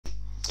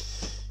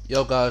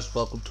Yo guys,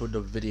 welcome to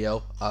another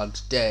video, and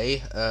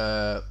today,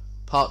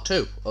 part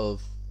 2 of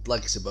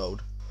Legacy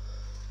Mode.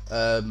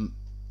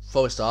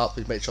 Before we start,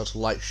 please make sure to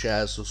like,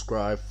 share,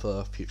 subscribe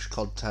for future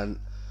content.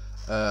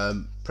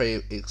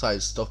 Pretty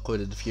exciting stuff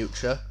coming in the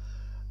future,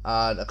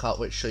 and I can't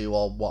wait to show you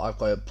all what I've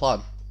got in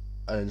plan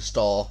and in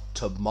store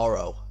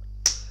tomorrow.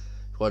 If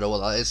you want to know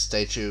what that is,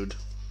 stay tuned.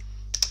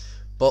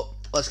 But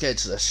let's get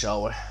into this,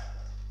 shall we?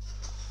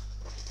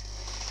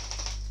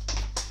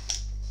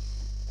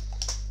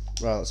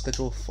 Right, let's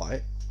schedule a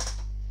fight.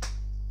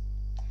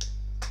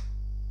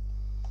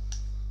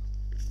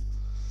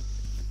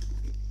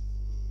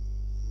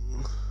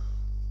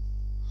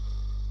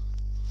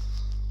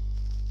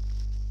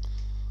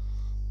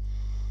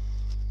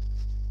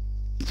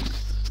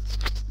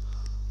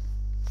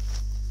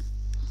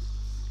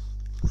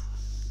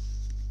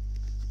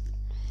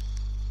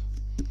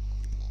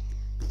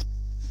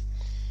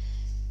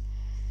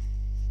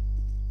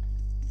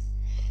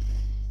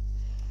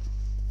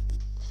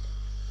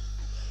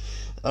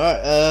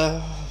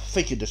 Alright,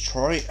 thinking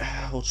Detroit.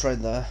 We'll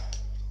train there.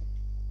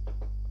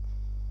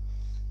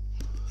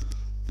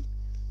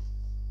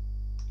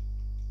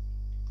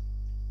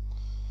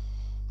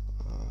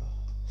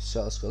 See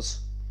how this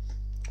goes.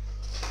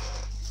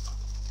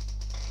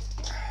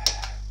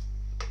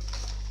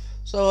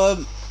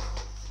 So,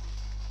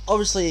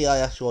 obviously I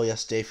asked you all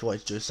yesterday if you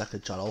wanted to do a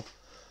second channel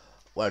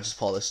where I just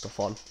put all this stuff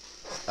on.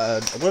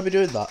 And I'm going to be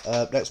doing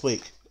that next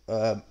week.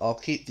 I'll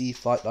keep the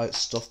Fight Night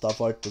stuff that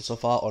I've already done so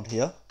far on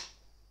here.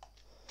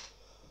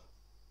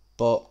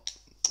 But,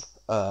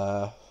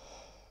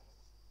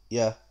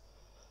 yeah.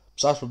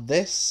 Aside from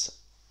this,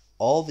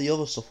 all the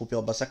other stuff will be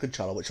on my second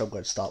channel, which I'm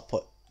going to start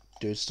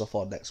doing stuff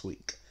on next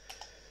week.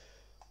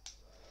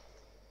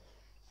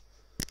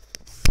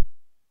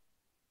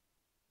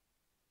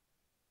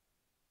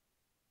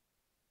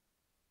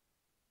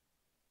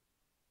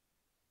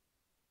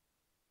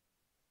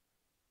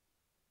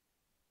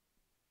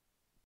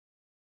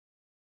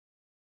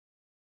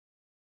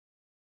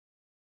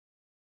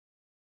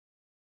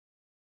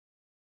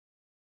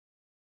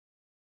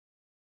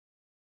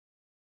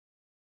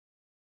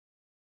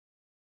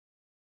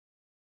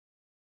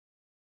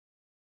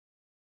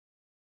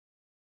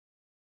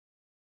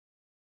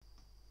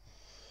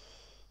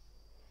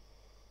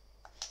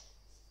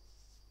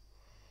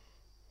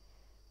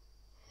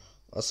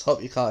 Let's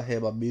hope you can't hear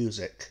my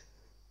music,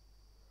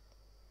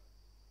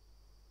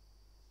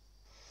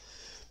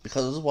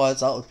 because otherwise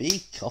that would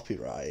be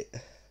copyright.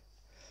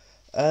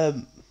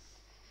 Let's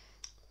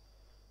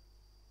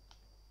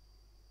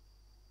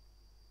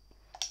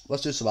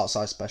do some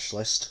outside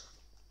specialist.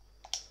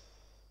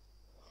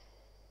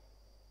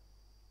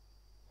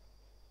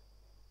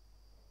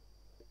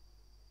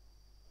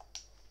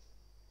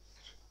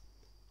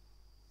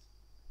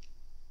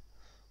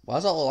 Why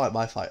does that look like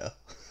my fighter?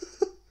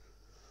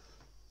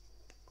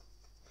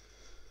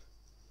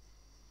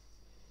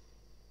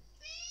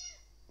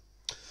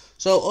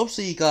 So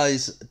obviously you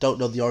guys don't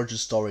know the origin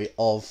story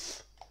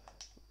of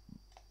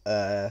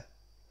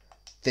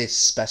this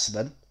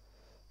specimen,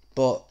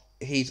 but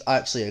he's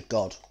actually a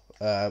god.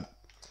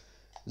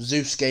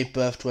 Zeus gave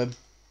birth to him.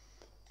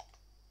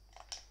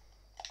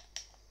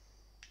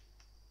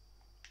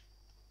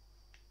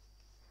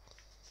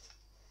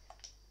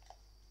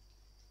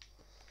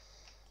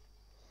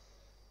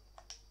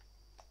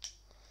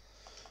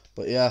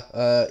 But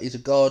yeah, he's a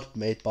god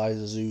made by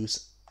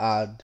Zeus,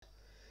 and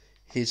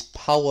his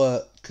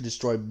power can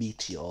destroy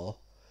Meteor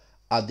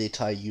and the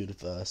entire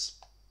universe.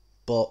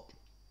 But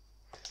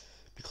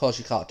because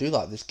you can't do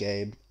that in this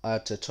game, I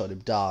had to turn him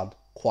down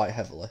quite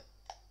heavily.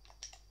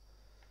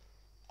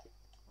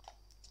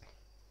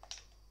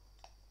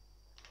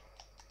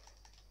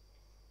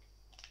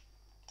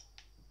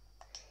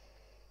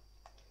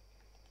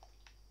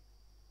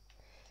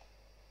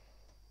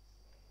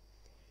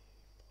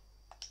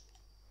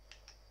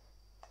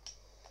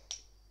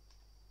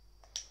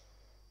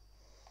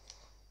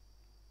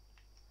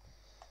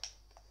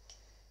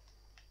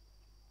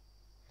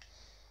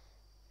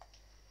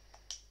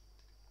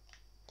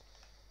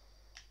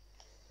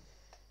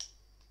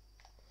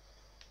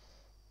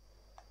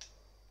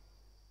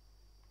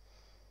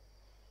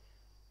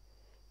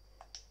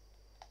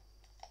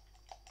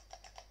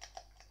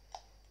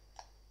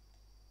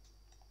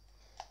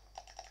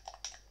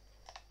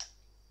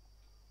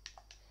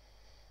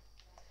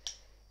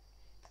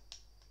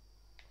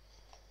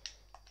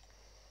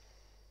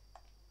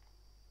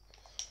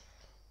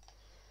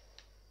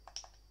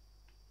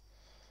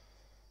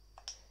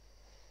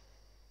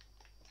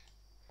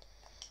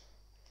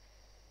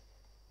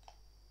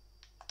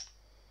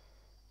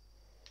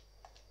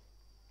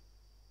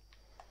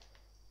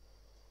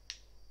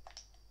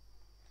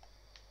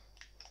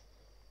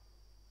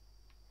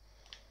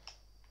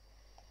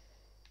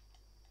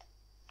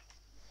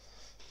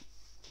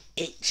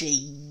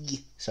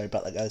 Itchy. Sorry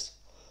about that, guys.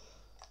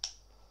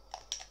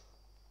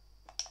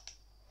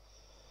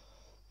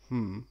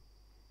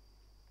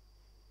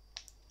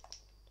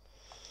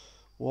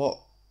 What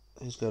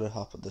is going to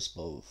happen this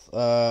month?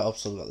 I've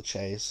still got the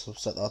chase. I've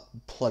said that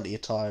plenty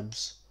of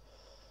times.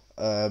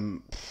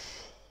 Um,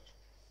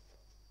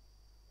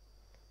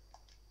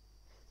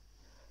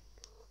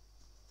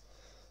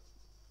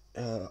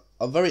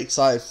 I'm very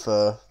excited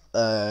for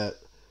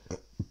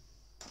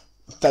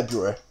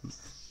February.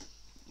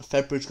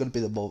 February's going to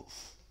be the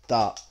month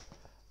that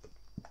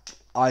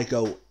I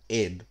go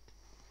in.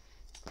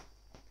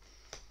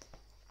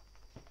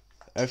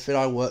 Everything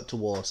I work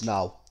towards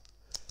now,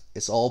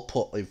 it's all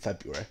put in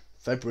February.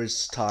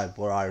 February's time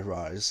where I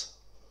rise.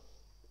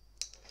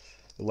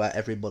 Where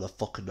every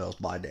motherfucker knows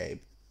my name.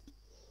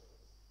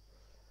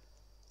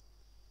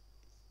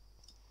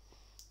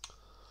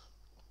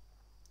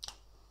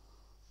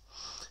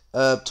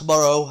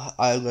 Tomorrow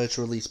I'm going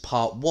to release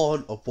part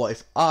 1 of What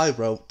If I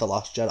Wrote The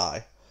Last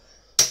Jedi.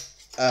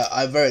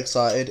 I'm very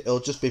excited.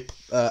 It'll just be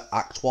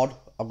Act 1.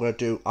 I'm going to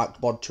do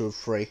Act 1, 2 and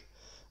 3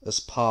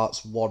 as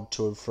parts 1,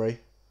 2 and 3.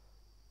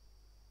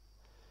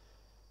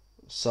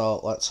 So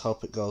let's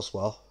hope it goes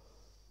well.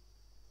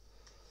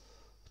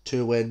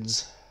 2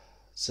 wins,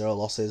 0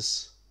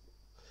 losses,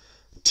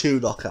 2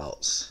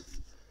 knockouts.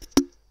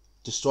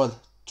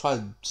 Try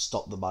and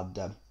stop the man,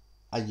 dem,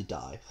 and you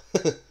die.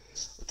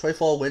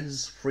 24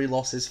 wins, 3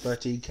 losses,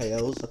 13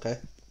 KOs, okay.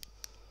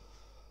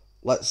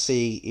 Let's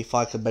see if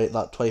I can make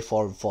that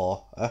 24 and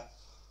 4, eh?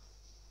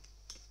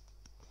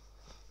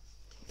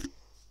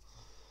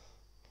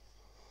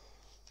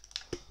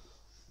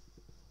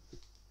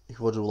 If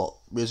you wonder what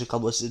music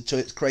I'm listening to,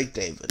 it's Craig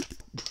David.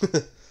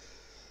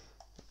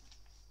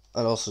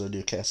 And also the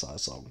new KSI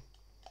song.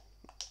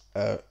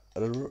 And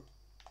an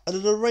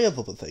array of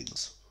other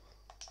things.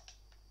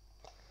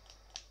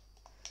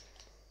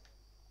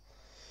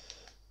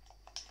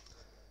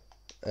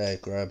 Hey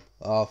Graham,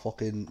 how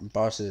fucking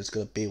embarrassing it's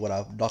gonna be when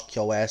I knock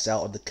your ass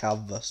out on the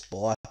canvas,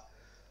 boy.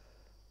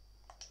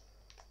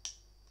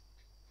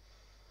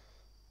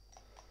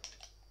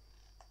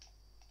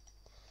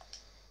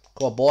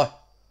 Come on, boy.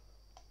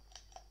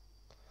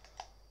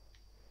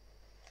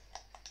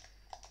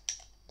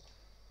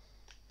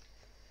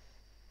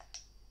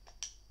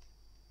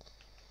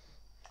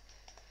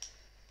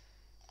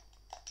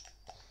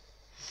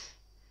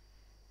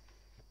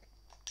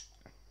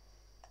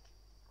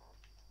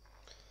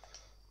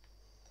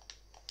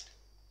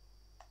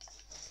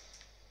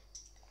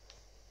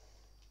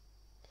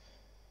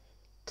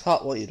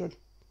 Cut, what are you doing?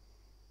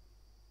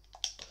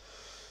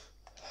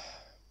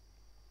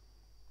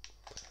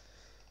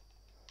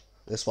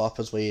 This is what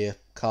happens when you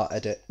can't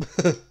edit.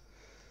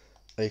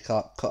 Or you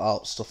can't cut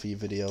out stuff for your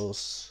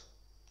videos.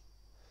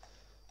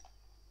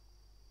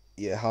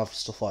 You have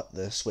stuff like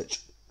this, which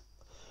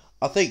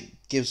I think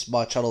gives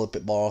my channel a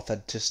bit more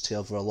authenticity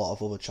over a lot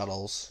of other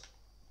channels.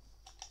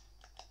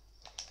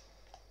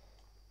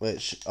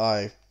 Which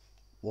I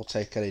will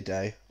take any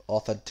day.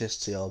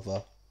 Authenticity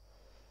over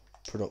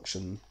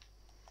production.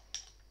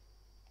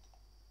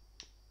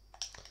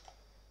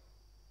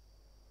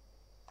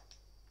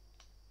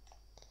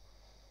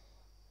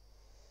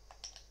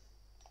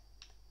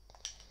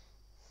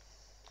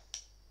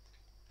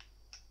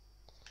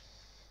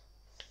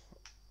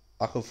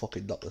 I can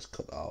fucking knock this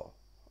cut out.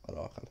 I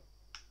know I can.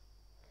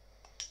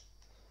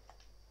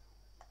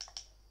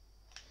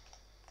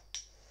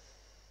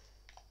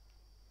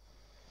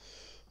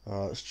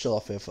 Alright, let's chill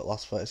off here for the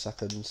last 30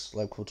 seconds.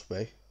 Local to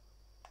me.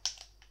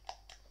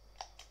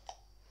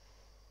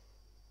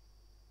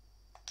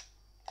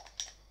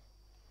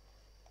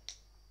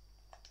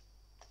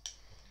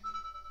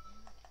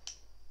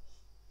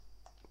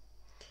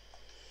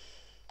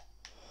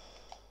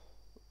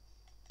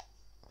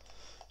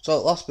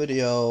 So, last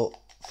video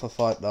for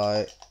Fight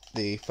Night,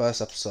 the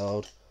first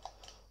episode,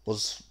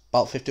 was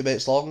about 50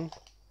 minutes long.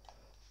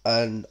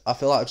 And I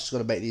feel like I'm just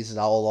going to make these an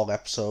hour long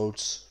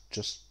episodes,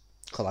 just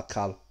because I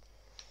can.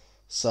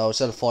 So,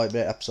 instead of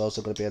 40-minute episodes,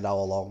 they're going to be an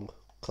hour long,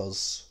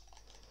 because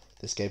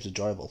this game's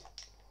enjoyable.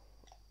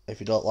 If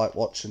you don't like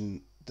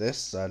watching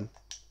this, then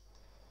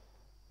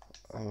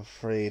I'm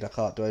afraid I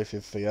can't do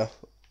anything for you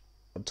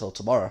until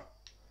tomorrow.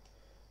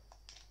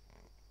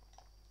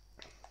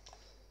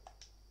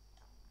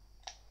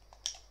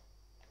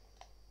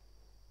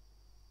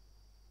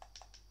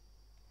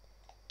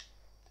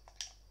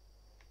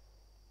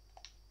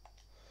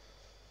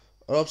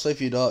 And obviously,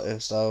 if you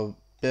noticed, I'm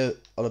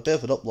on a bit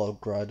of an upload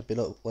grind. I've been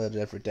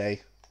uploading every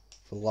day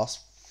for the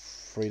last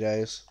 3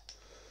 days.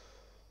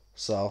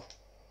 So,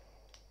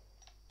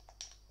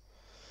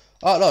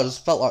 I don't know, I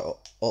just felt like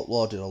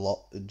uploading a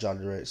lot in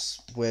January.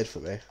 It's weird for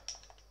me.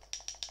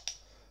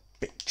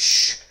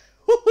 Bitch.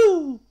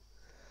 Woohoo!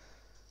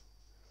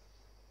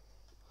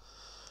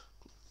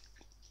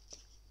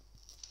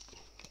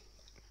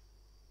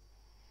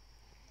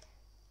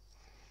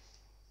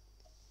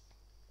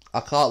 I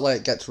can't let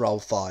it get to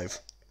round 5.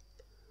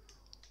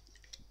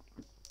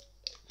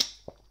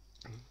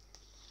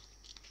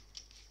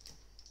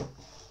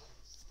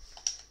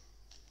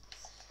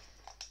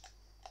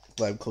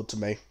 Let him come to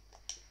me.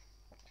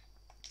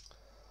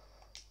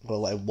 I'm gonna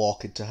let him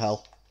walk into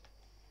hell.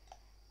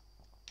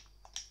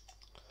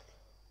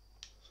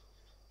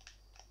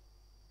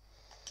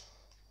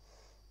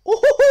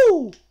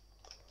 Woohoo!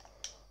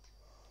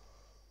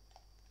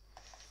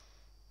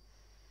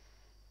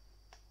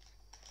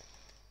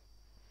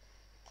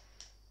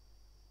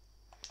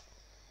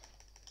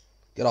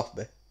 Get off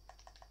me.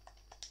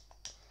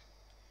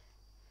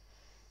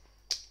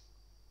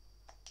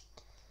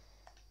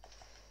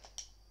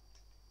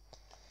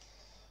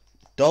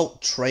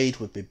 Don't trade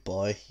with me,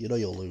 boy. You know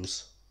you'll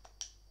lose.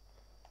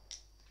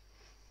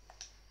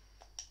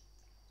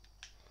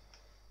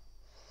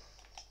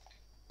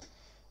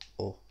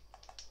 Oh.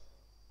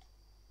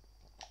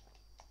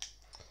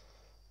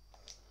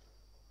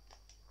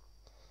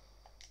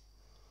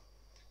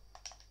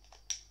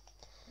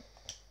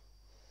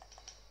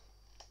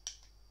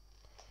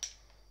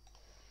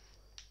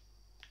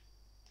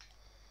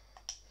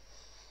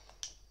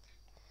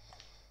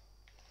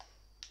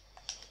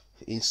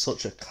 He's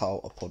such a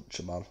counter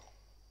puncher, man.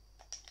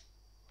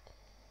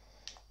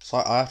 It's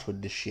like I have to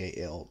initiate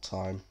it all the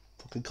time.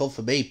 Fucking come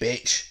for me,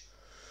 bitch.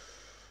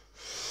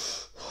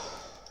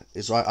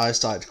 His right eye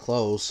started to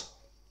close.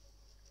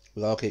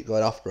 We gotta keep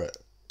going after it.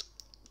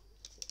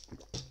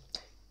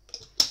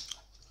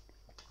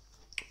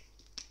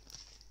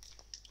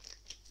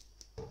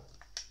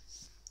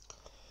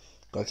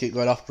 Gotta keep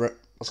going after it.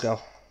 Let's go.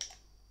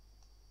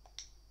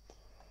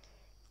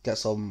 Get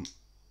some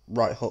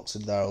right hooks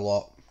in there a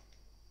lot.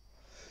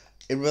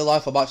 In real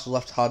life, I'm actually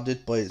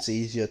left-handed, but it's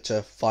easier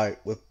to fight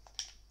with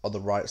on the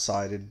right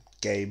side in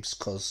games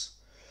because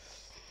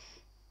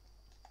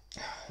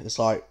it's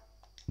like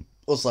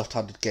us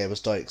left-handed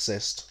gamers don't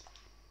exist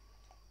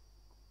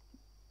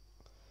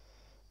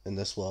in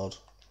this world.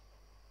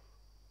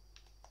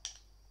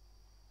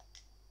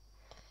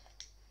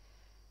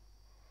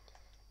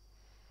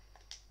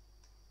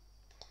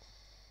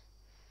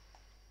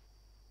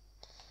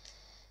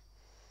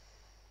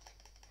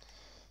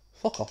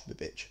 Fuck off me,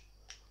 bitch.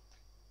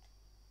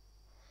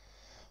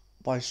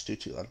 Why just do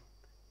two then?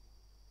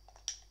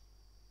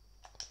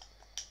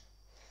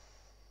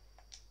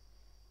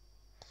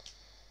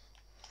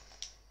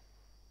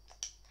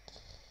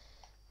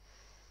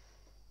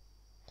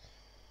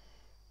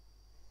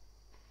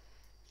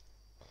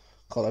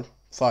 Come on,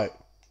 fight.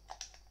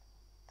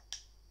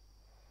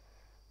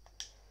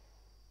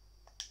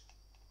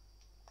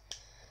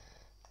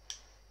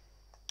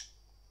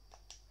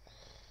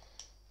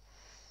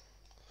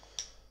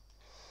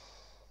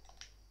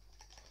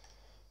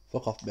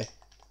 Fuck off me.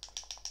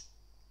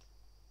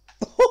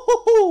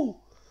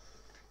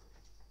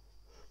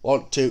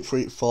 1, 2,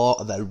 3, 4,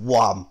 and then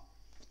wham!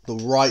 The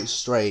right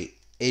straight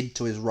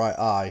into his right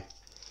eye,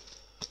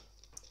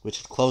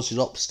 which closes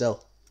up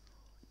still.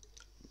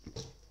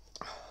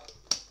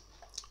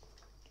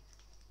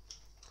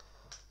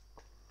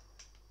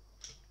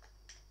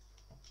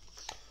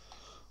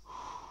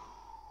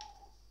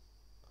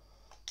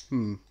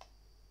 I'm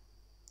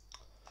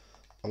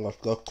gonna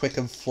go quick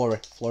and flurry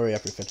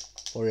everything.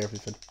 Flurry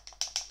everything.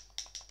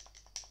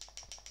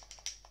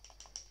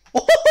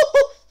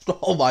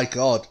 Oh my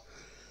god.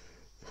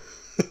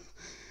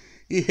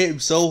 He hit him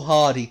so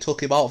hard he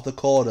took him out of the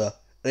corner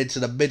and into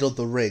the middle of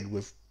the ring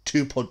with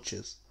 2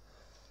 punches.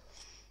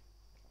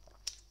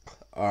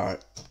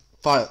 Alright.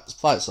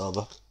 Fight's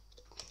over.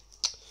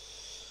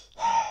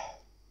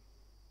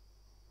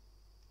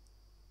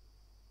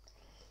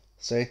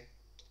 See?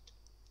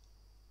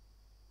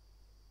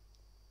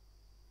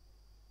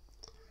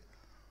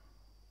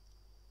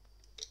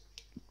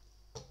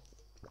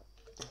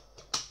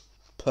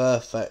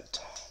 Perfect.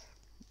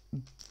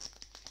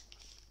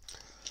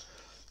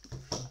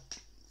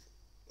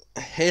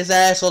 His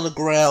ass on the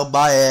ground,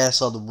 my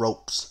ass on the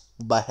ropes,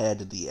 my head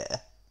in the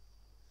air.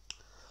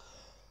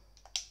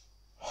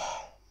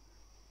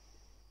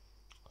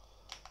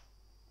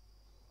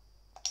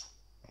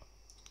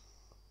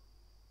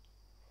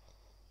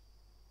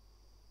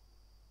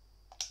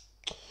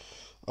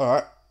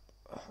 Alright.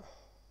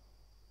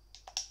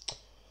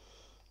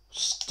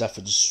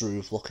 Stefan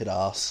Struve looking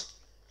ass.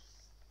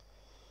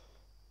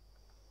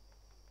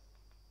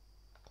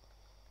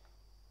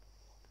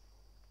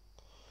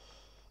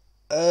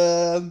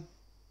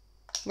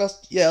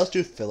 Let's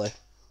do Philly.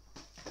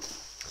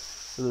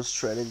 For this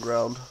training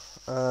ground.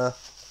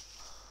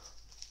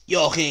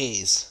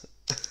 Yorkies.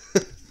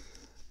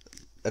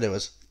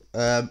 Anyways,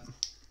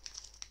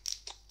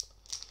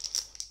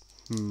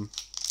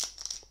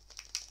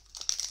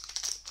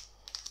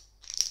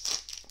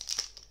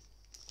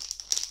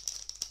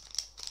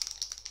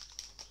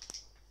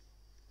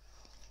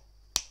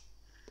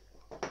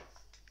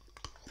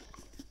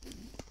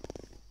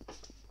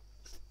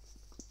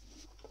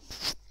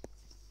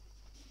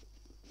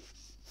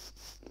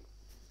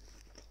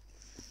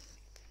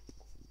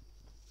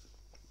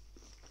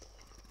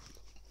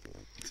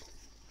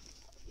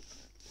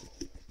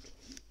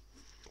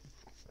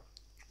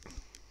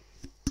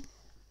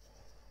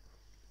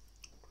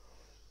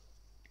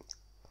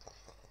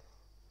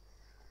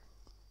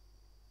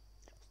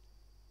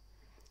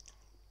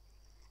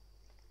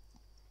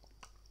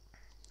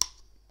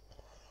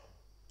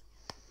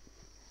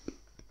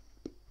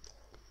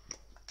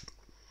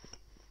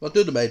 let's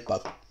do the main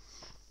part.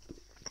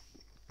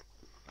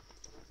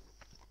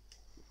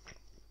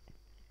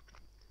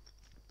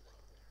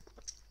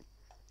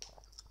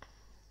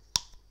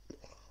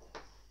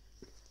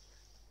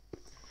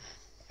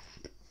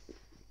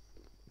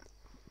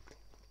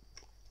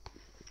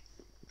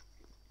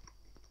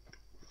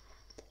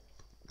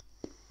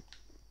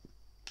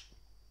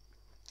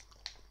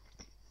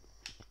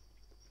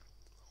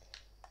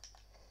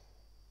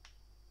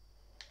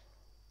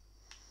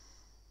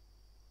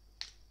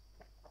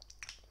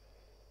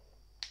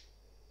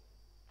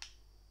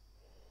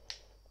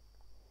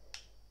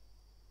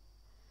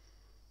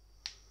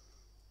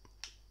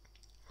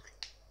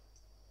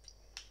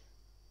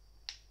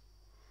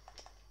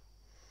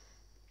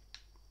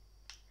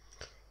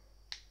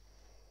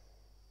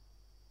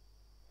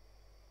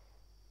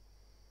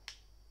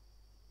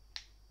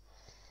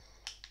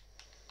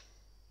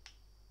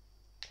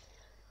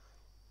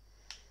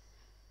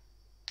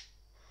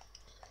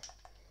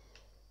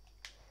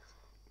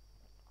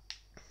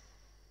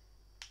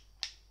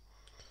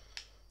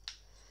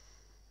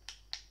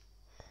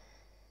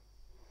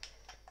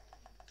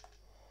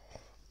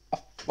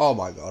 Oh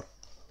my god.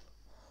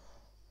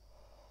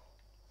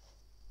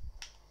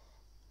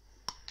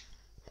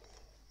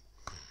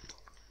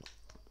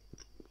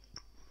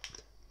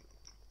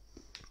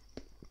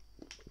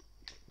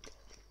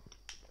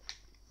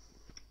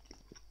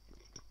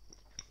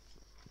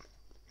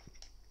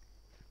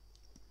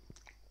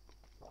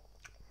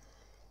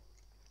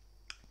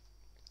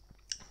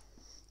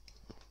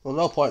 Well,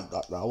 no point in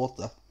that now, was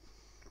there?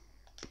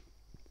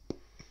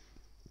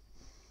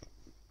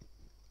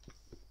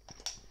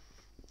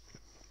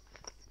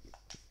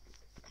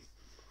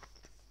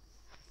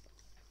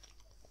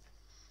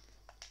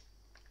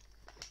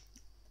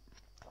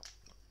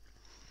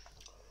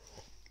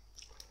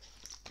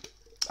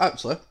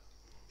 Actually,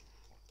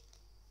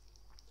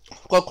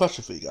 I've got a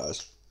question for you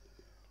guys.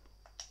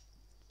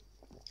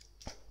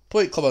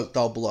 Put in comments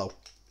down below.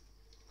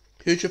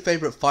 Who's your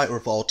favourite fighter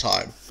of all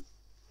time?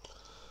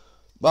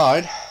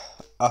 Mine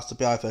has to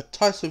be either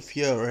Tyson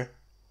Fury,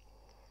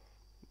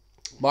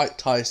 Mike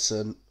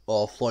Tyson,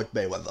 or Floyd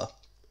Mayweather.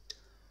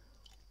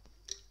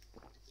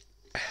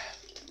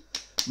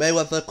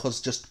 Mayweather,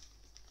 because just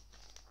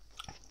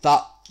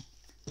that,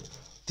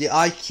 the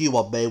IQ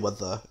on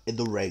Mayweather in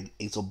the ring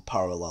is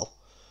unparalleled.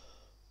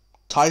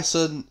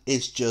 Tyson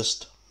is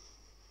just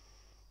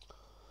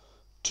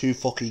too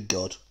fucking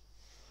good,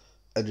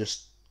 and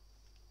just,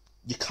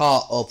 you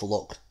can't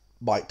overlook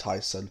Mike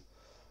Tyson.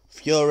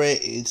 Fury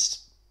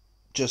is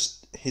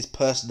just, his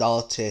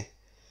personality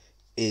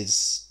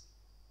is,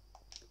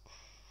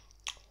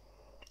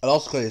 and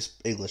also got his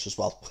English as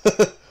well.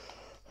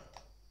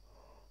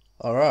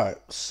 Alright,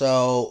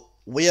 so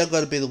we are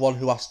going to be the one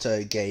who has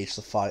to engage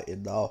the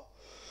fighting now.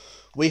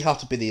 We have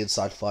to be the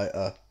inside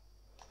fighter.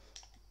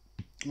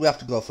 We have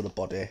to go for the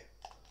body.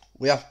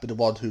 We have to be the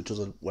one who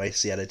doesn't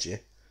waste the energy.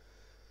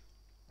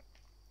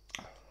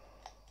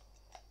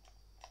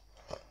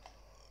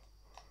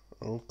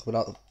 Oh, coming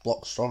out the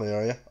block strong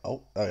area.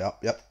 Oh, there we are,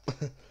 yep.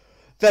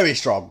 Very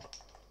strong.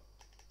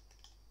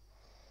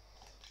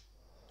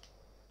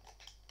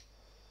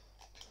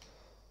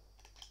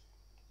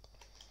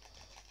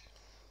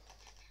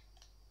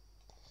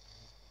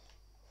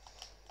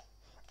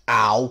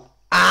 Ow.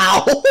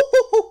 Ow!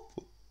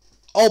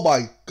 Oh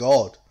my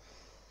god.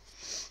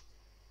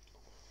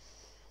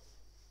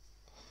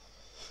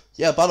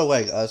 Yeah, by the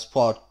way, as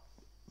Pod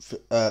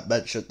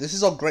mentioned, this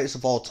is on Greatest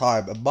of All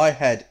Time, and my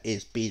head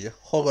is being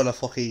hung on a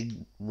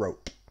fucking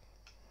rope.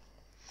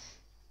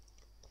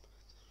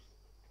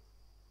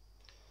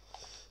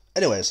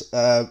 Anyways,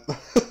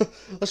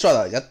 let's try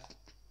that again.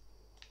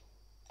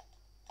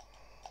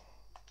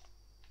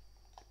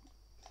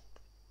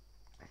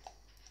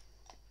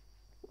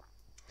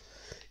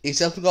 He's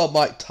definitely got a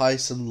Mike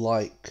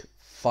Tyson-like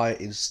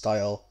fighting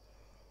style,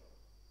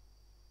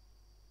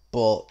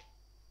 but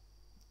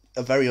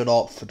a very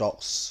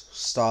unorthodox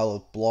style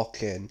of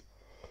blocking.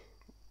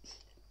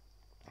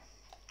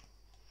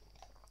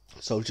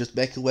 So just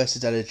making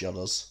wasted energy on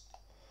us,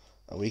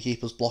 and we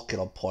keep us blocking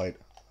on point.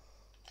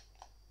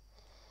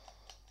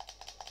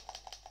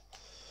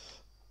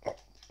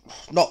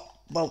 Not,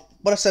 well,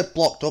 when I said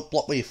block, don't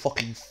block with your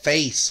fucking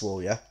face,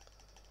 will ya?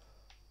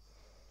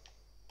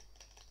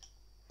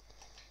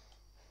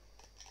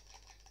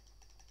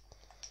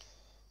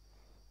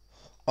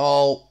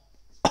 Oh.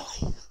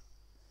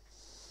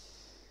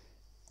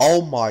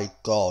 Oh my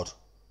god.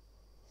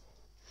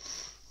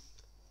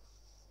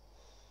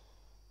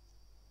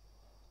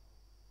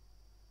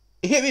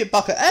 He hit me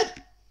back at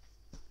head.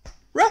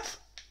 Ref.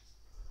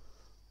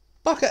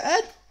 Back at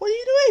head. What are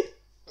you doing?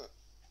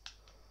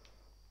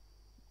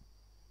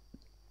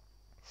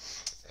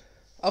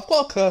 I've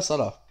got a curse on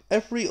her.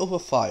 Every other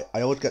fight, I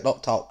always get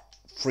knocked out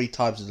 3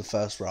 times in the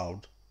first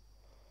round.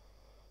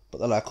 But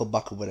then I come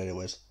back and win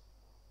anyways.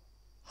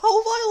 How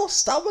have I lost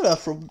stamina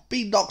from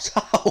being knocked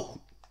out?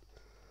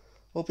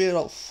 Or being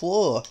on the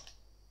floor?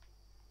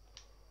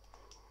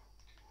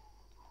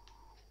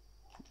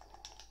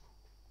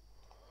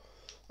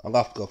 I'm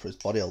gonna have to go for his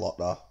body a lot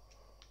now.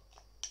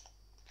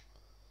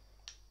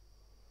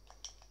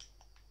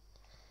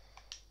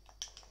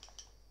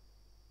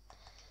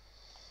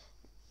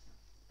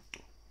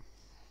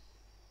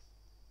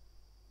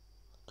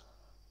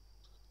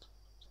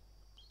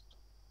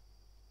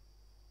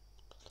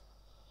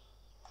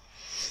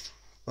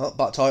 Well,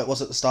 back to how it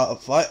was at the start of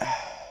the fight.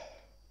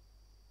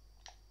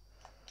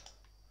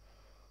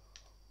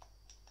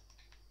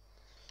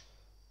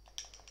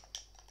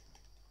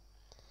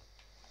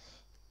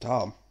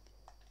 Damn.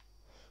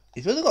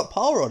 He's really got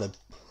power on him.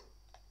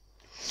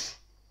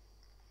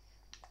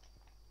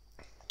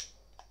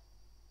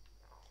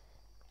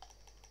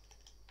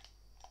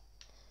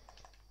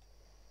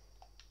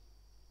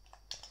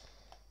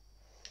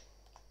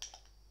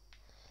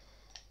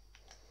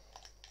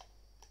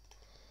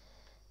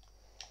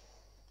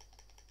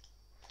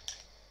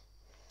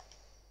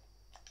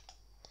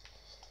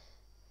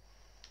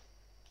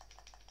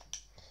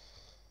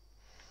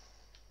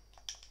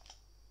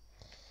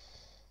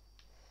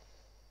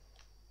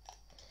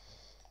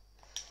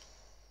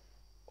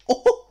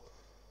 Oh,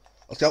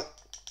 let's go.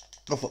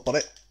 Go for it,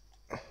 buddy.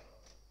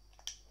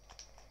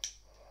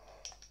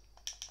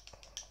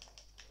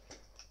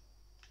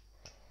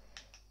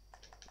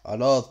 I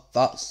know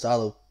that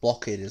style of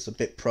blocking is a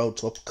bit prone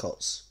to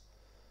uppercuts.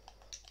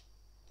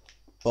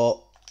 But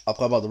I've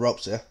got him on the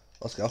ropes here.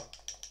 Let's go.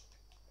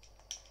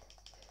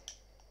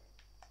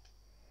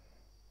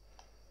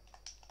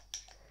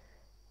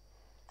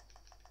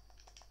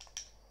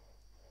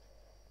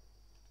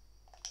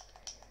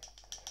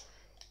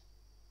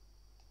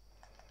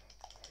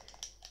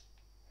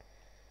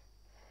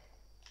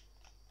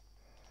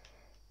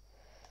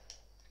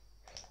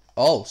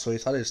 Oh, so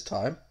he's had his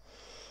time.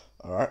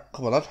 Alright,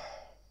 come on then.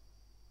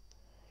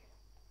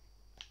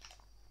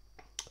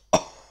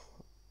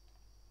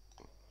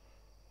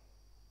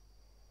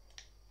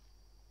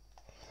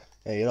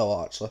 Yeah, you know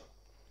what, actually.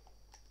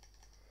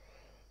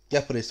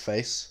 Get up in his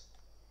face.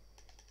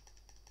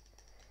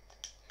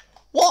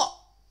 What?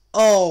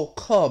 Oh,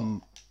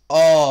 come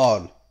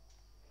on.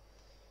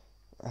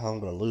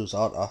 I'm going to lose,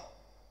 aren't I?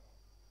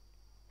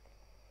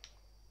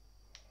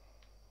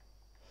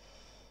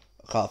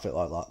 I can't fit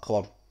like that. Come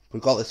on.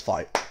 We've got this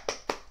fight.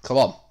 Come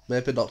on.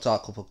 Maybe knocked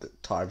out a couple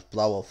of times, but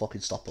that won't fucking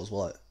stop us,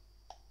 will it?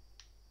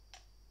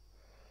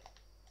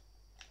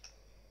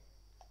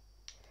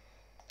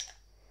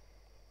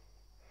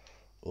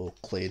 Oh,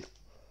 clean.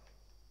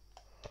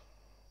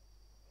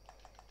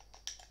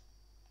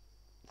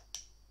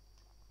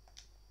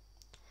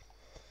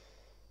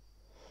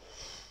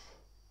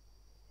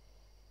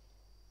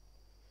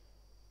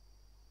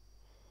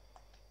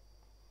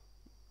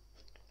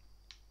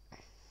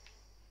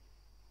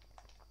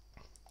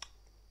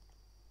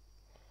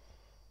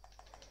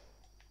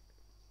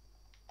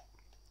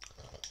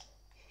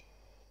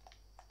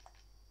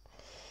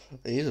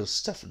 He's a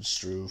Stefan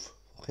Struve.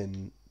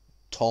 Fucking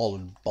tall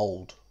and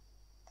bold.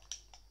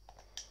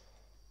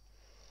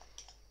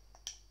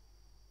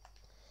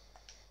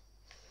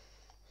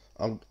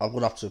 I'm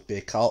gonna have to be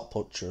a counter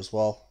puncher as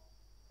well.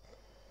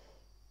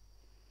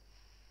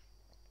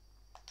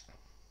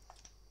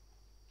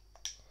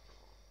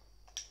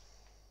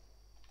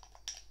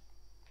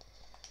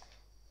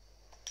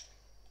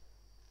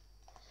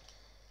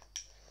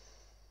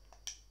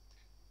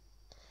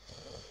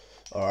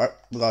 Alright,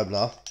 we got him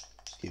now.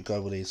 Just keep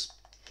going with these.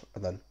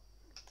 And then.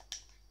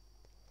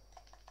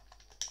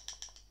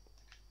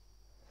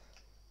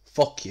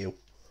 Fuck you.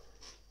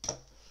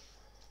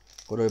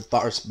 Gonna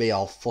embarrass me,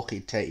 I'll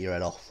fucking take your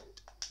head off.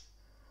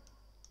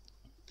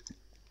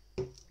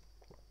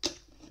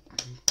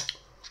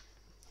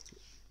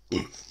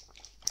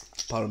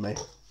 Pardon me.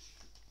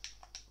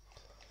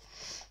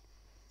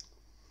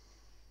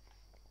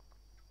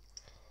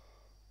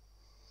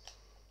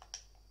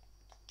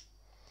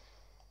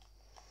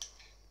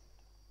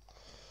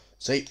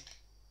 See?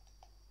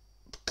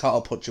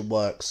 Counter punching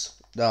works.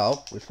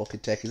 Now, we fucking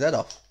take his head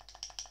off.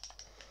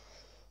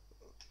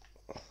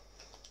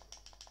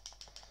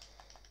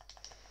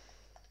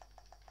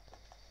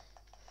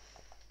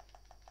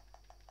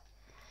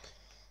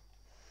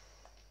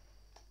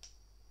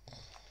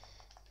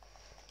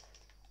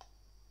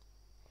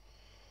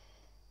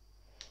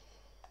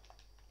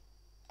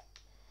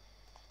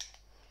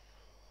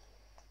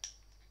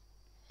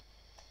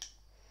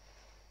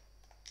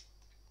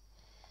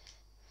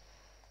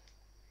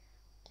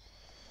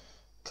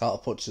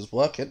 Counter punch is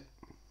working.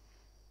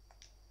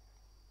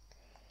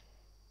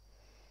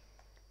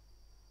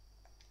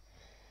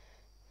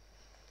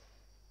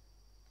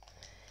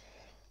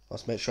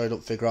 Let's make sure I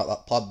don't figure out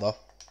that plan though.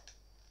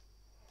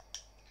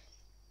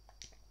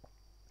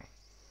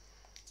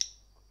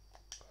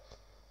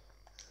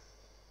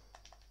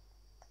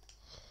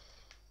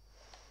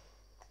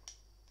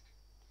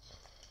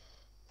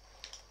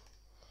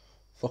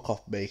 Fuck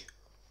off me.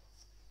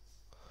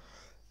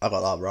 I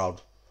got that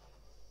round.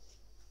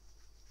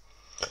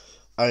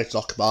 I need to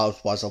knock him out,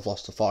 otherwise I've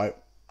lost the fight.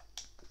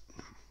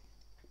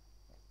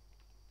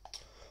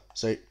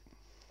 See?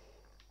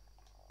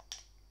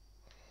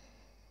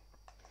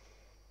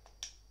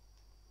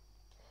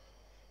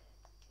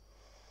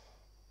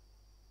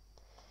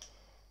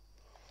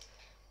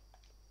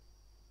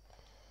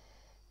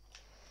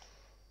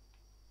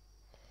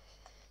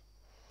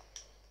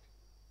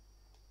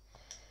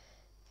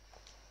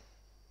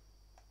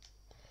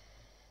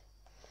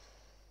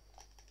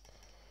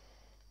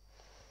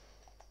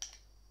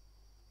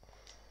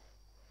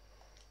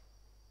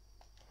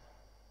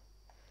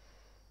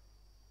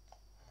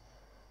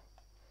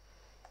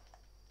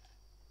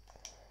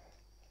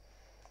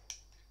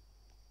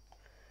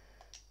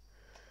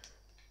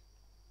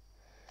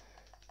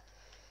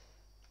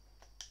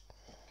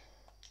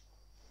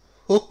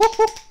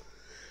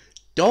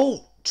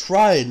 Don't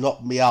try and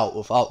knock me out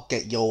without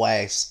getting your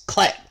ass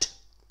clapped.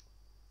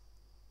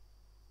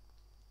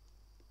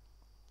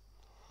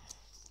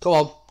 Come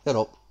on, get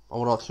up. I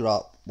want to knock you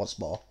out once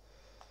more.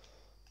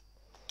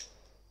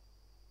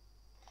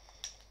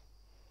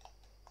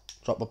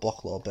 Drop my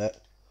block a little bit.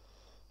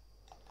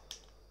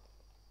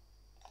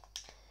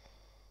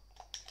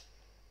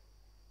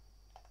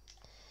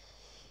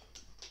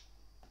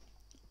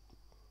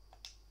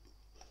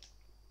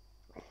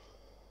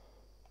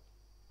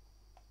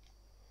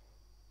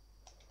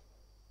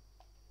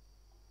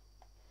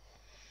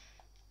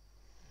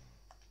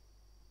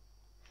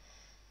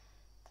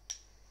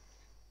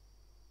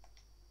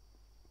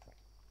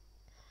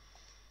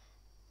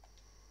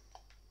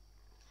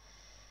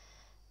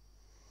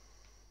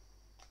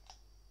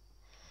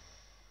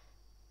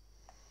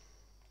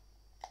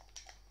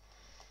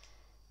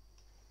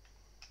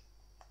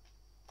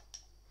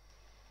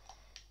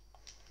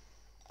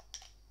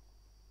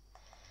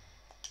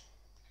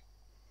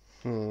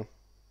 Hmm.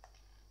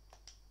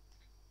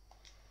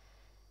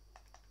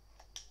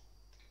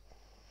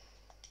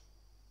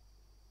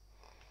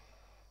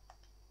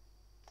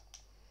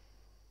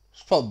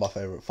 It's probably my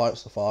favourite fight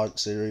so far in the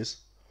series.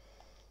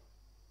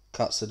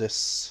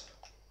 Katsidis.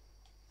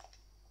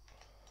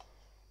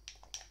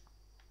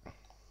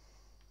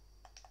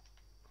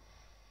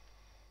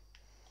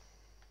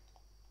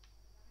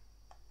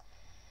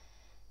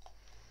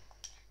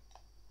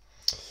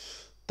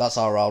 That's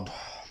our round.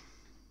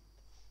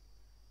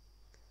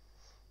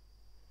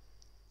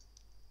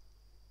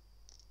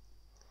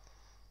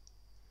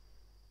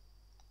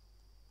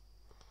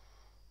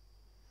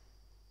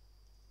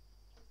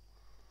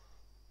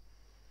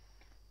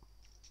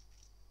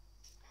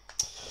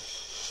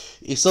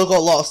 He's still got a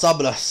lot of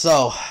stamina,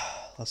 so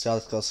let's see how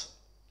this goes.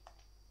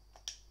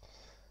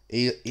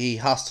 He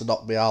has to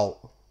knock me out.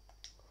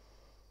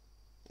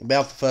 He may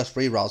have the first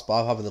 3 rounds,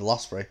 but I'm having the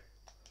last 3.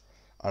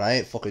 And I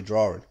ain't fucking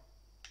drawing.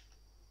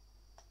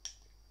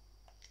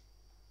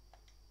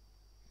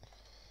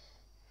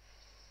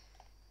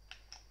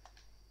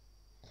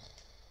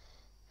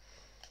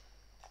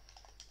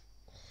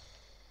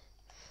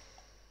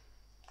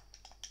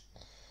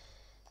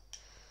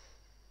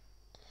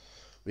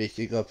 We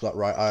can go for that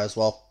right eye as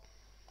well.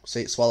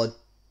 See it swelling.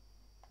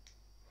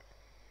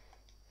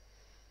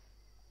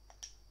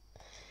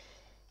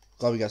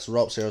 Glad we get some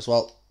ropes here as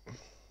well.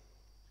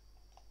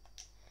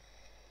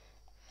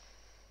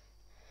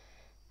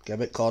 Get a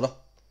bit corner.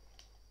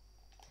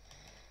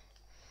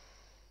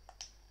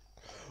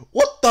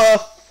 What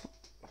the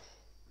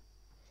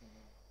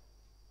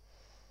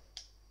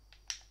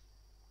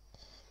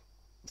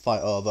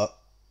fight over.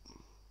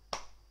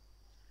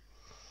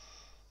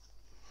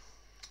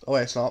 Oh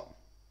wait, it's not.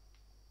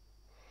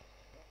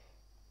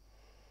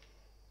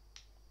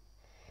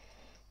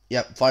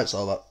 Yep, fight's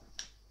over.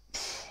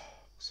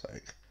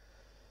 Sake.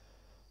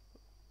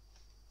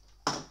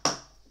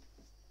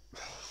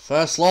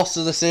 First loss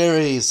of the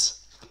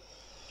series.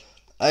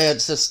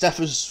 It's a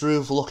Stefan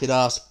Struve looking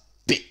ass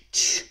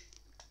bitch.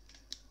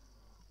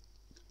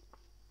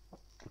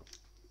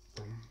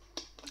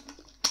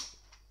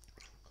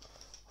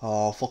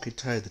 Oh, fucking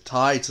turn the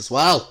tides as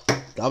well.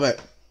 Damn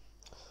it.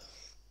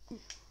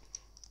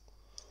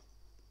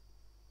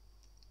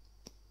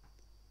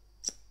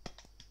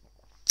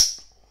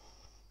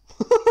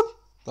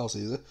 That was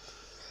easy.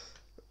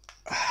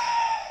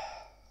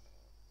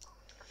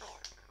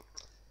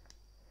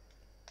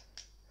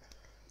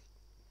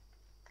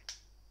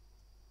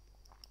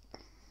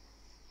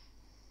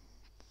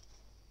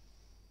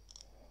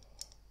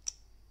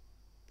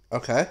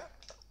 Okay.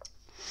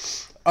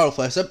 I'll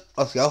place him.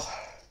 Let's go.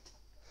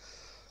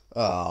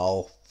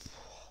 Oh.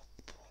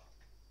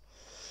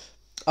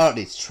 I don't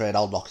need to trade.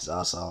 I'll knock his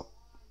ass out.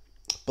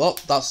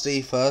 But that's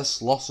the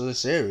first loss of the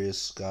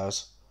series,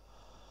 guys.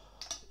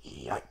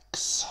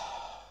 Yikes.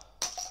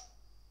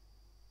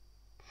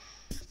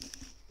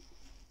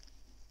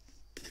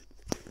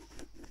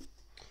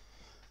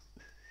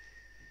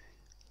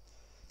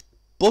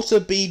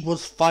 Butterbean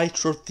was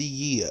Fighter of the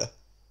Year.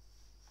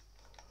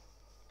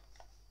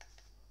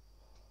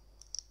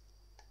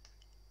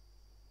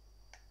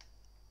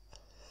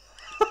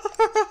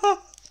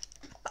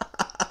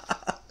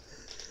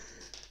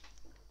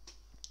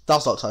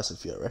 That's not Tyson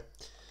Fury.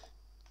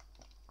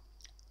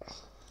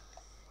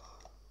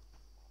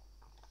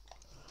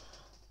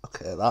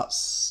 Okay,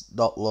 that's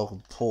not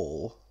Logan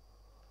Paul.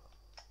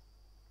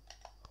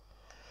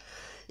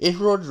 If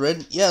you're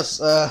wondering,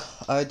 yes,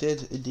 I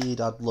did indeed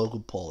add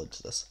Logan Paul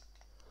into this.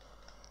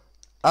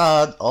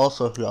 And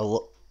also, if you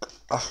look,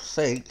 I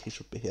think he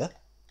should be here.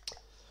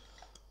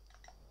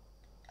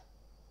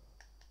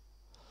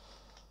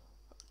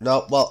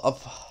 No, well,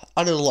 I've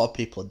added a lot of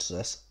people into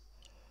this.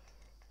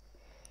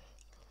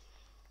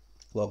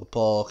 Logan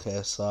Paul,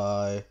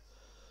 KSI,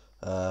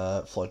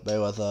 Floyd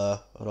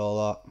Mayweather, and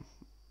all that.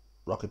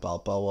 Rocky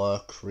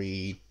Balboa,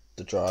 Creed,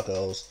 the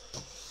Dragos.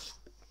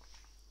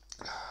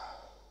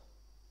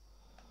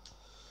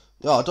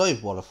 Yeah, I don't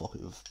even want to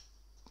fucking.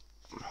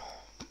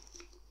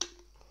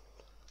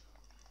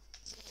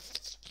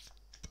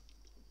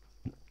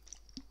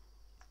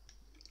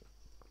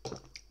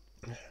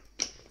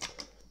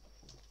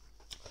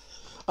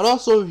 And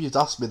also, if you'd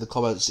asked me in the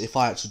comments if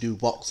I actually do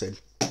boxing,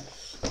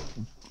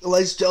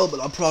 ladies and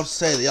gentlemen, I'm proud to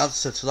say the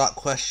answer to that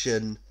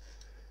question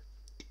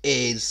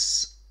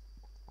is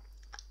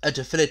a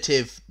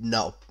definitive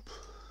no.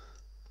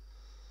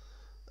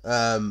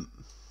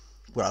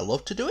 Would I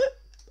love to do it?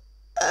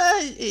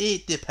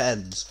 It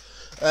depends.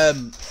 I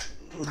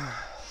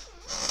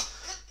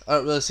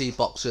don't really see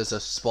boxing as a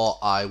sport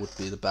I would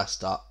be the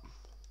best at.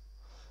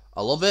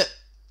 I love it,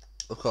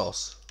 of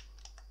course.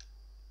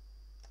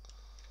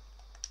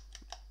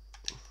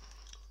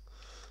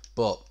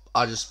 But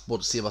I just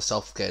wouldn't see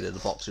myself getting in the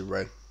boxing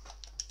ring.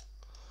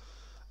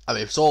 I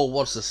mean, if someone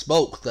wants to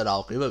smoke, then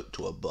I'll give it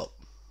to him, but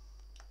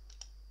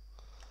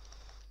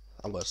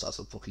I'm gonna start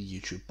some fucking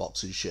YouTube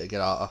boxing shit and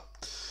get out of.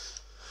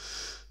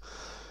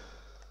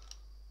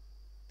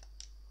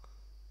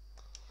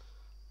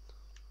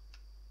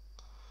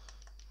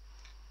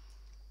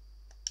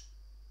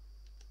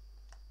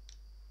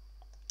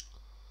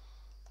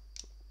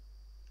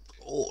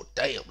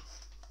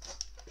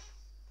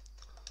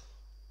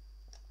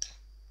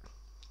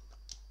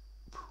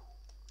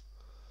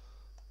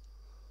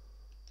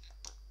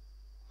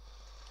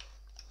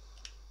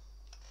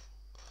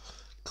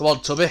 Come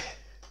on, Tubby.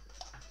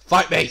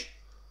 Fight me.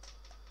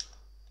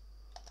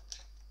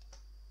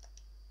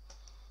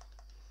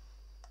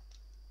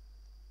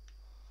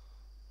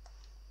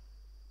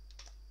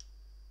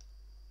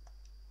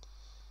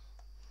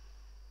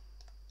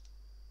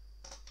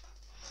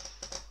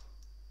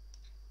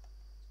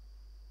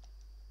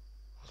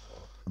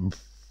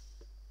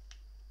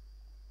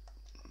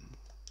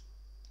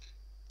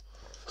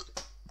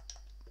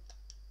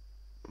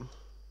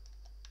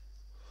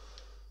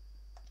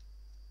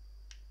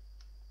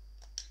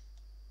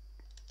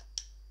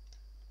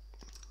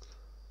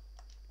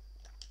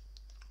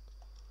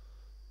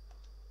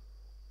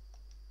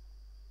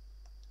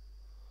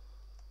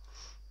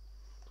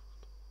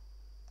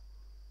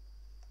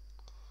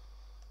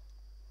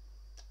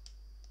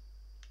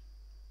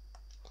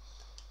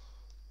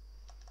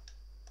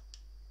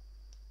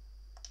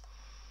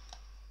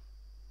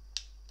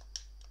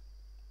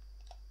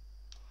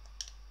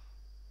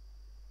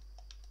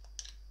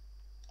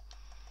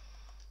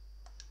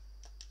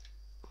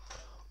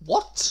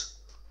 What?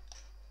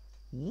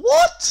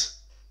 What?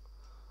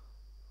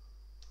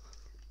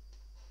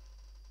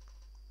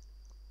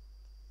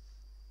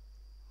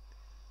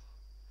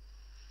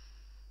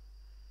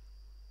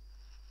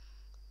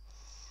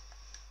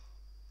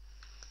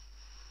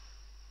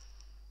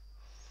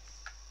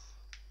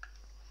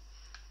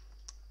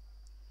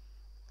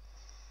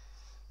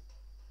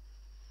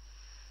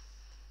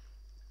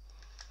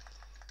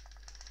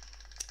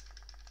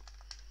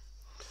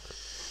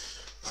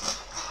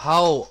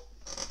 How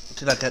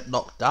did I get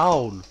knocked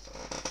down?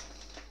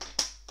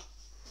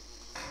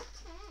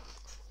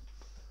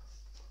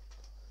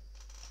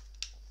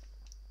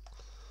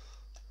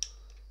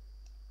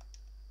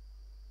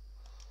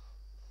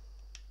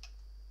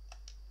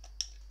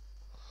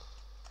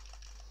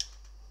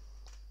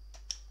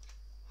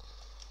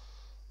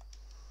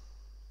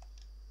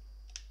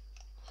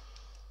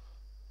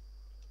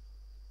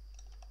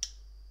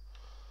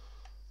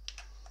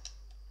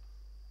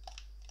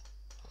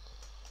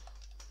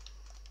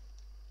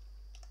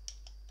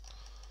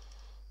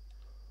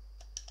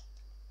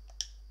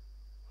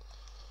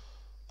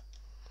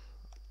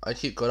 I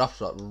keep going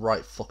after that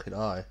right fucking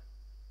eye.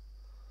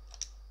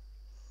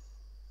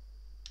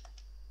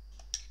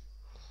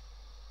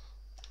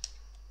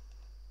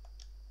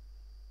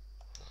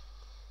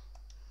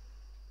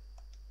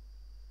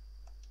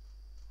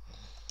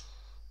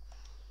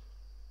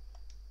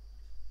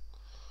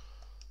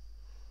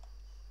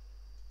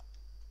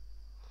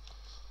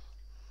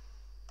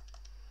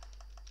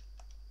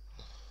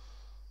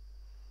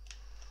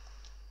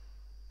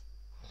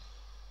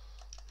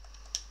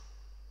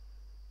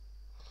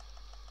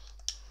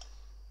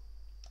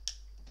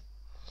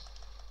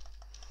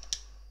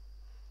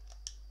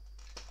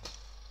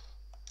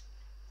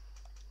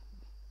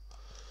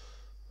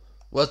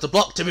 Where's the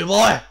block, Timmy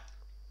boy?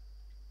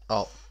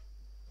 Oh.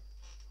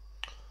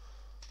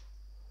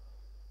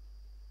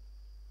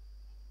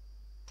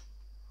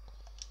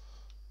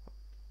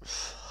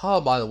 How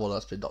am I the one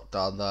that's been knocked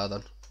down there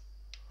then?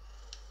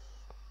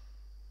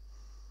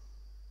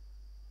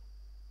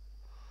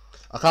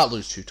 I can't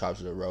lose 2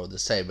 times in a row in the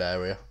same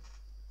area.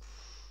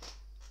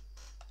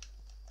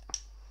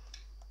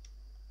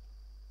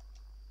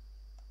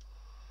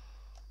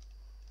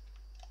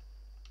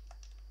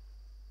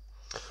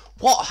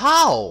 What?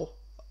 How?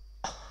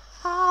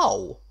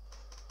 How?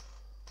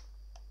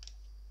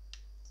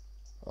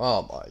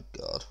 Oh my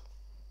god.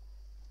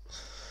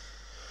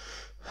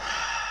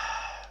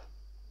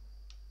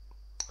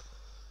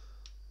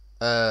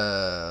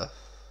 How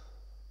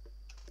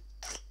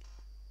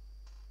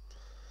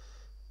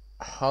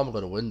am I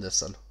gonna win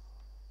this then?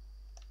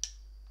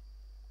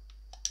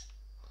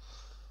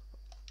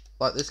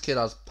 Like, this kid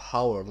has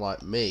power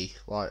unlike me.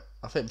 Like,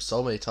 I've hit him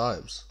so many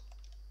times.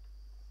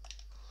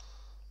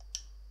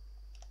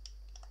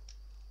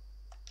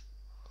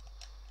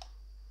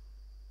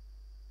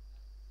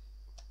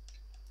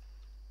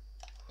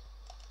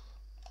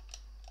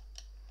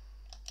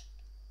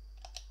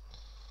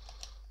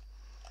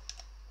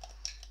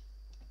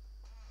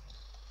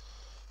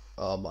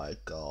 Oh my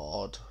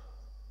god.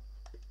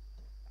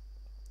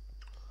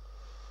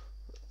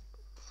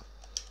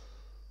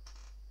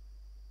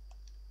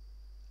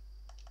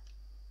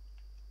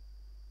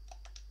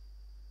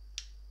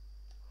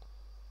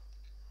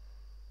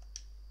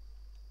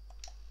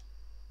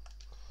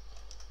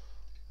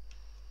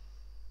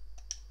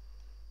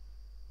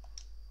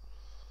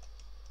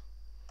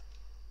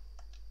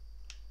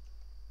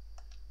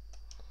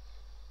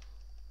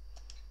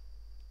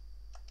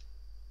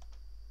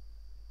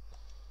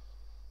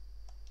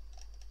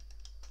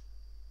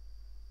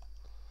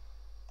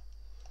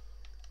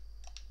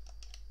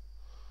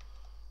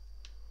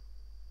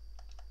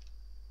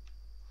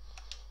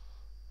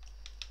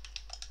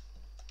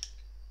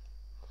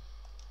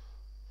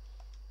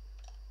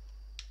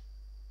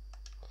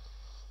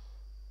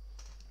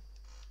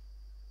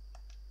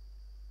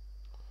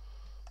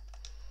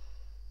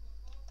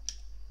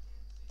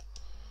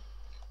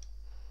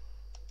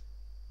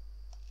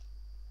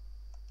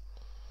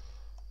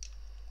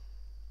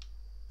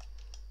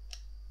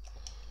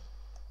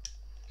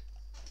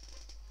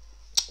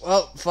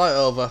 Well, fight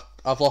over.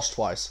 I've lost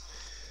twice.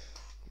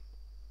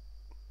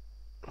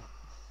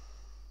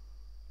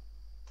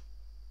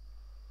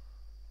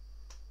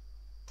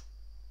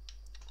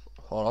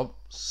 Hold on.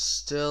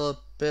 Still a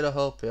bit of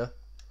hope here.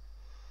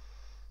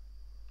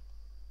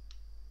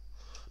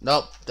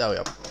 Nope. There we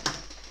go.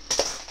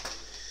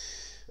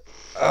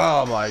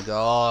 Oh my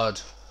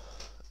god.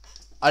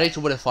 I need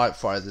to win a fight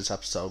for this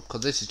episode,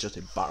 because this is just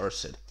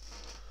embarrassing.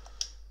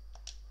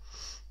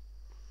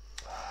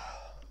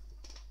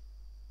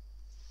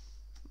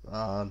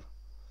 Man.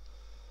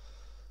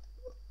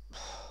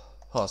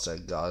 Hold on a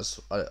second, guys.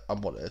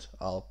 I'm wanted.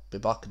 I'll be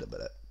back in a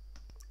minute.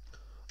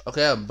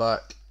 Okay, I'm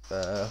back.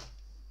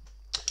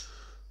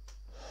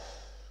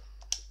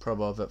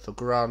 Promo event for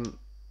Grant.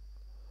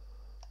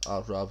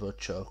 I'd rather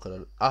choke on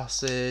an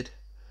acid.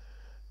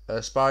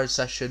 A sparring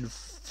session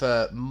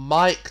for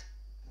Mike.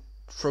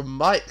 From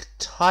Mike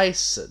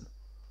Tyson.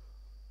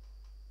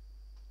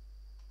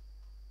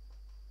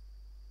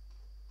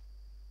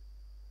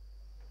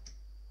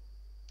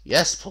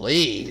 Yes,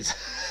 please.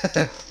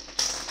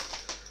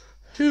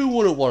 Who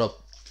wouldn't want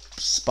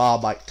to spar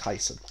Mike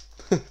Tyson?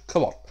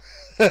 Come on.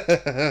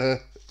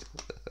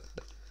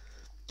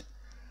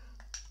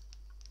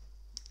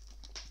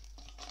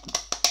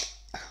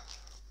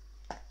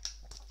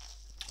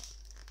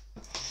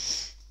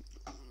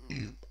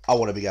 I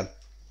want him again.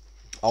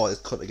 I want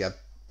this cunt again.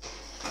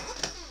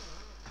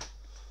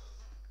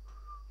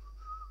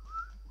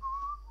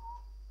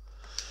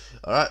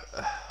 Alright,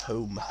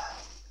 home.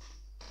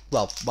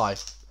 Well, my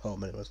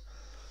home anyways.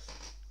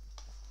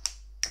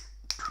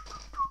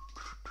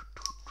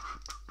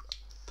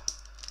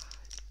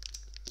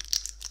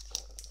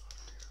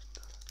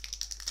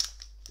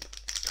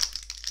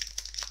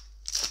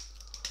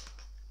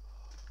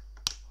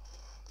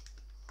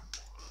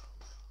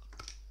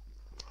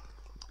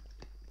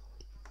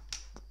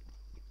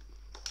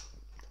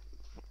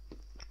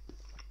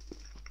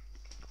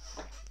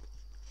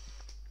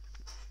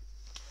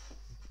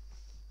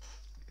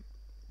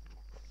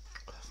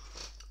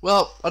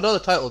 Well, I know the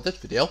title of this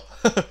video.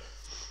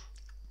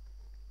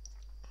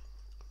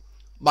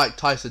 Mike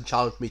Tyson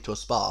challenged me to a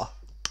spar.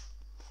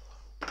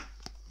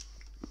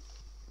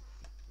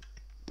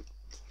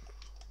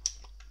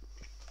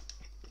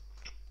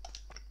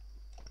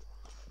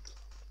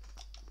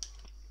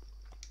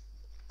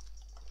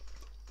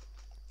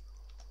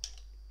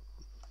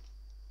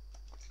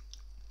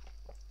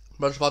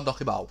 Imagine if I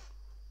knock him out.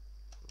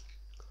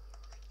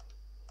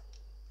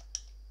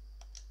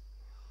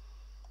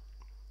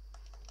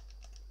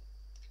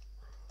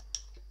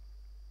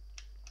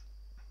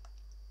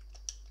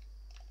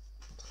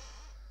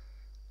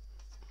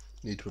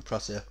 Need to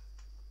press here.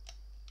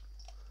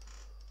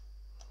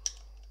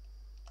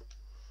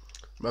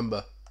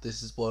 Remember,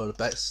 this is one of the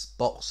best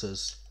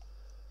boxers.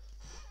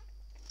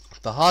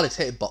 The hardest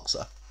hitting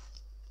boxer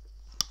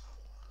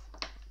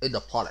in the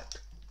planet.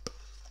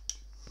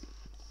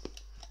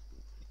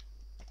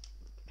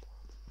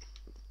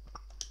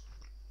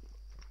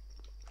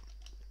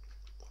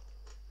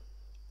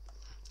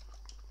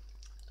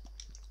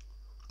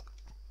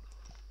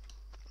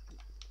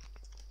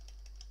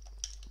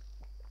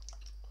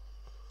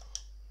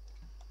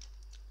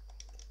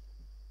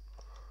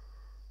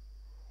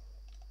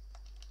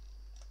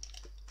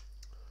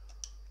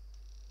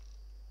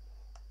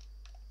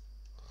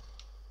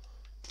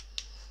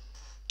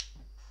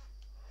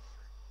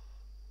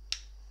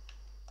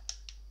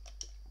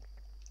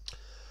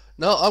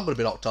 No, I'm going to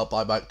be knocked out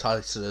by Mike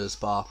Tyson in a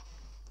spar.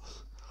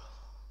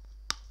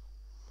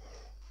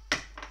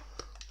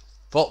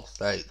 Fuck's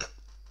sake.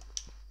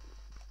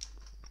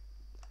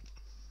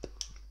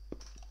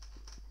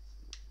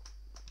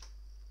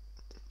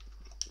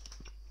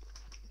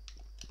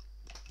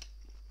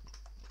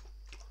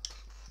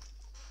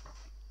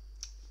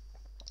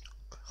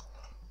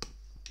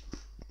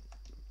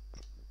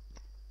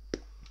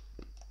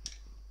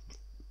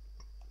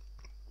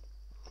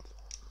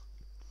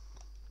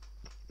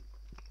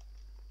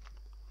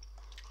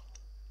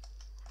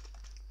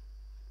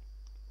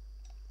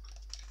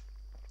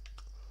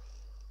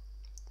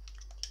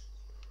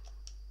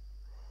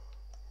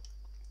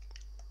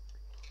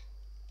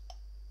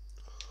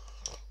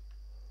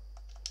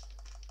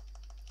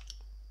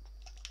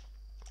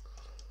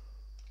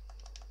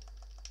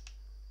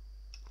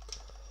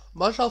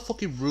 Imagine how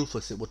fucking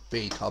ruthless it would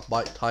be to have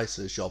Mike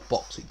Tyson as your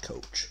boxing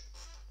coach.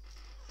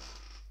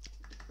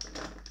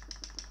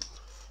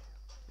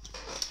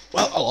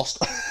 Well, I lost.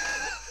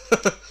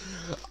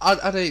 I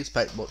didn't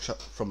expect much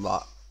from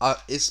that.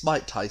 It's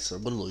Mike Tyson,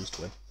 I'm going to lose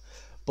to him.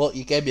 But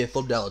you gave me a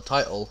thumbnail and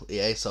title,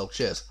 EA, so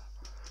cheers.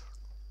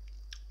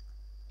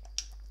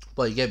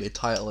 Well, you gave me a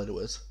title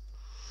anyways.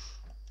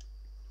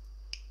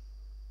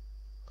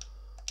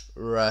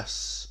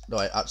 Rest. No,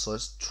 wait, actually,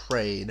 let's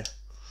train.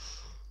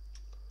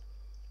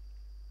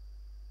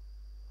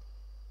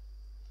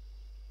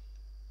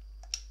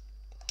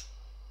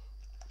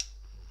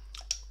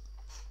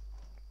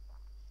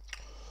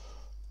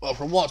 Well,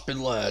 from what's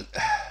been learned,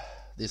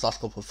 these last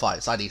couple of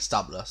fights, I need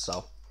stamina,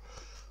 so.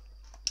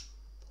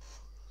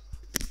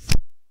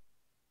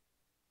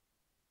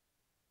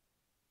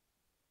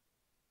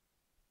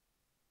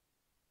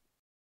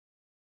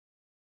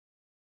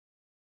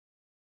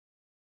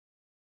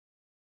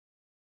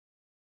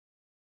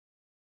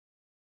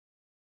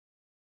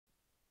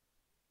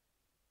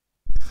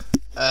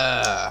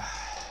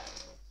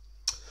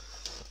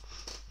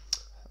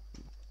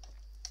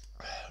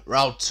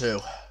 Round 2.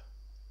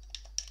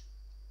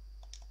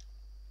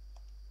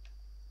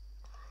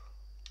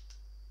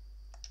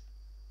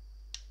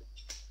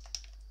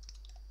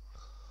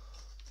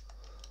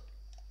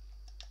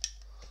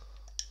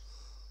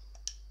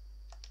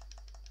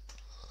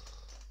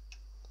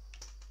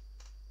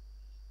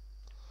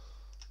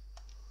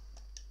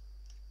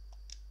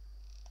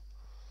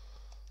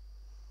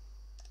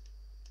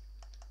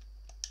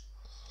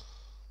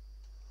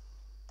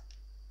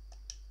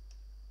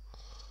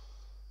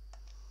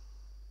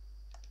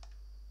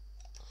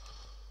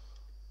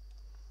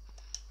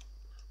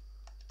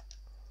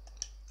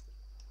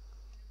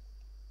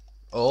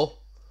 Oh,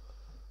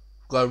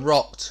 got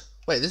rocked.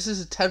 Wait, this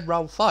is a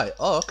 10-round fight.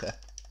 Oh, okay.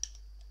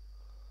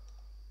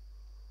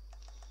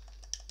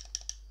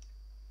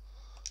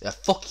 Yeah,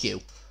 fuck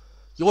you.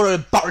 You want to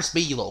embarrass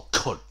me, you little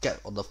cunt? Get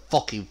on the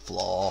fucking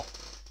floor.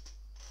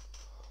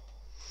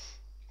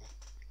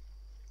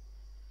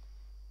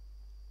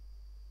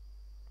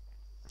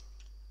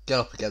 Get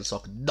up again so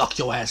I can knock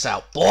your ass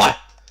out, boy.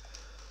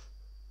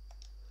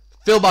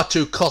 Feel my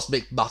 2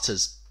 cosmic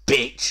matters,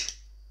 bitch.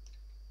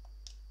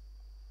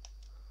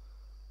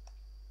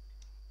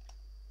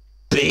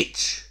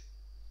 Bitch.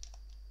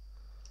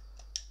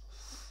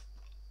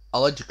 I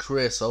like your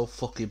career so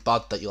fucking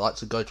bad that you like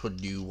to go to a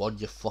new one,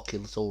 you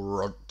fucking little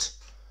runt.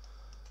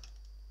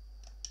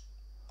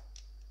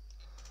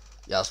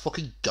 Yeah, let's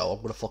fucking go.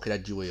 I'm gonna fucking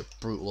end you with a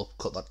brutal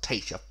uppercut that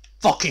takes your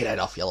fucking head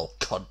off, you little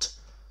cunt.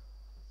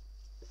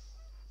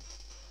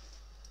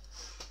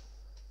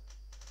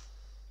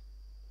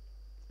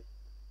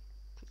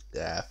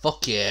 Yeah,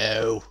 fuck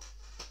you.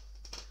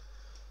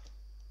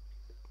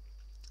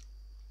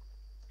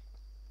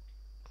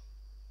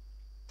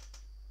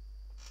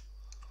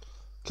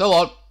 Come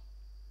on.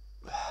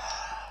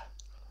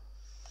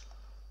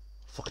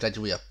 Fucking end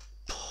you with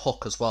a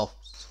puck as well.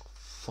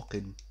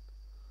 Fucking...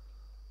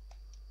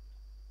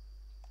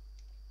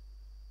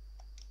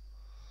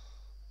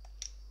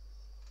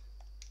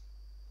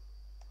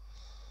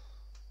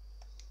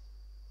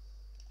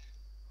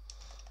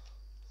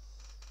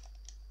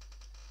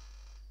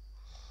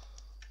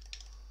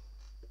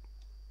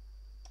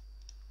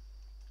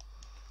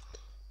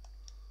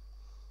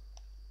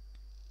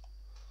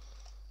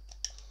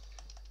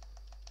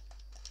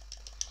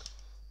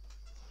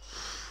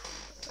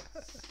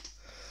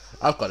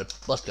 I've got him.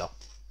 Let's go.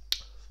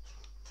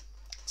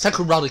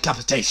 Second round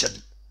decapitation.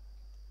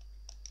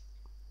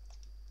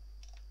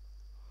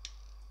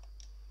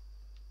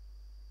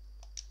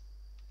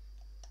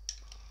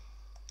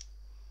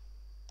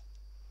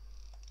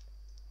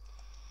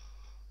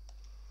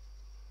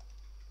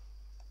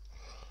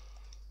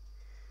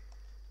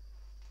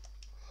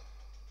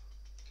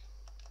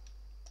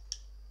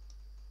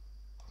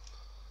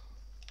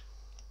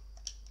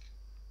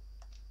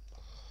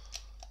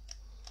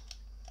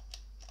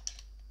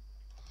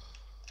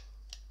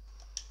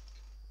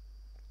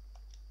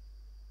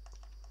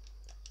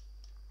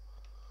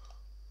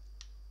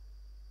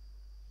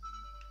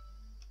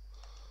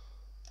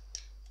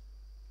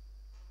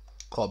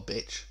 Come on,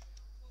 bitch.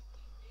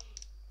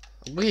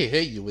 I'm gonna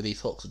hit you with these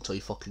hooks until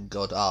you fucking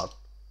go down.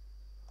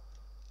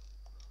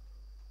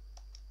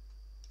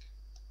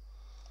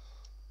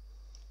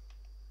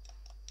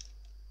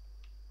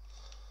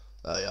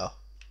 There you are.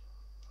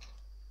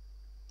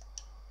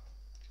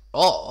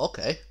 Oh,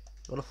 okay.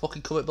 You wanna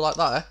fucking come at me like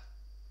that, eh?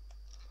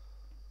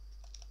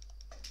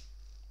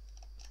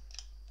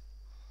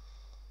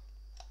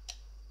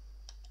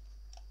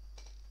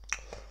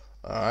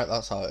 Alright,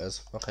 that's how it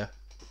is. Okay.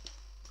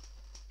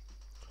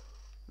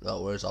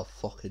 No worries, I'll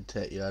fucking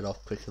take your head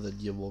off quicker than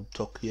your mum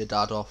took your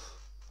dad off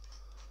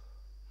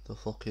the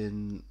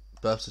fucking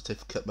birth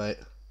certificate, mate.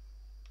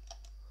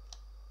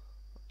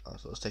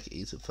 So let's take it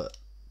easy for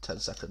 10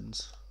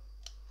 seconds.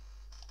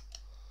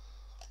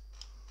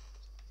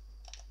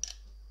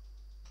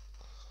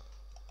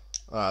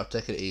 Alright, I've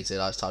taken it easy,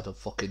 now it's time to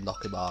fucking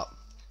knock him out.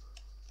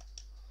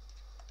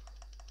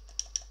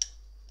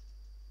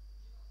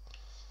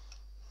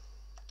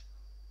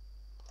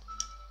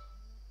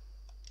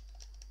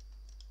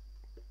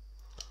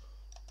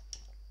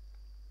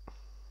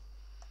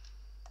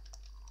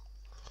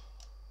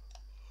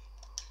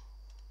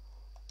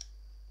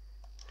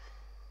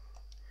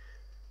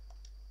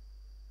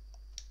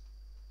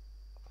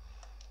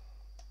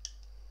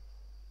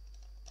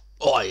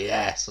 Oh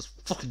yes, let's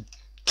fucking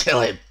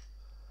kill him.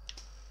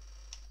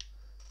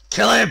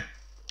 Kill him!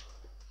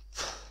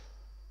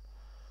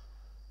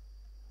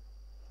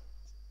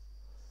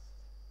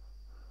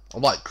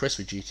 I'm like Chris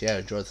with GTA, I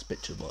enjoy this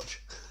bit too much.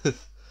 It's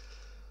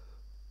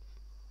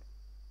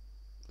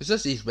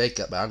just he's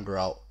making my anger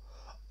out.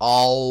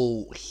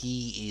 Oh,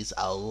 he is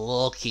a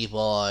lucky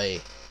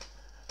boy.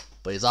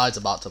 But his eyes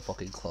are about to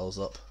fucking close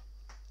up.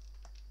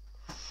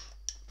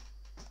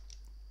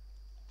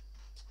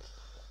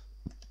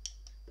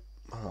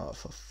 Oh,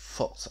 for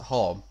fuck's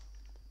home.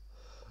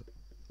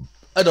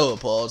 I don't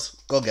pause.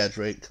 Go get a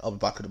drink. I'll be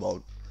back in a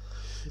moment.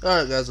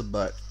 Alright guys, I'm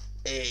back.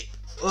 It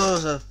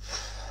was a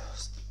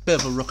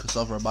Bit of a ruckus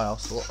over in my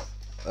house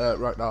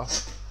right now.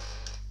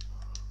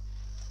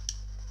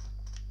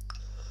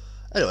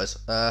 Anyways,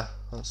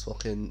 let's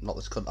fucking knock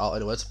this cunt out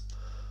anyways.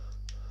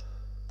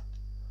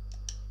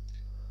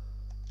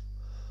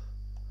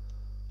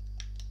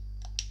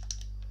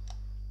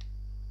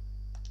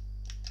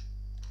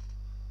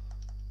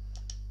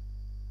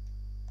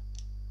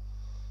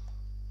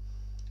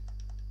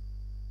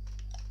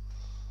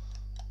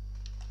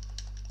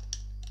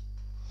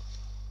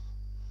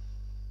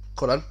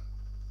 Come on.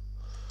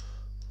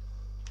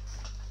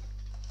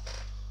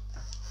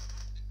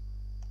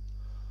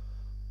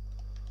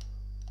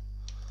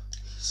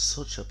 He's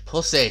such a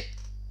pussy.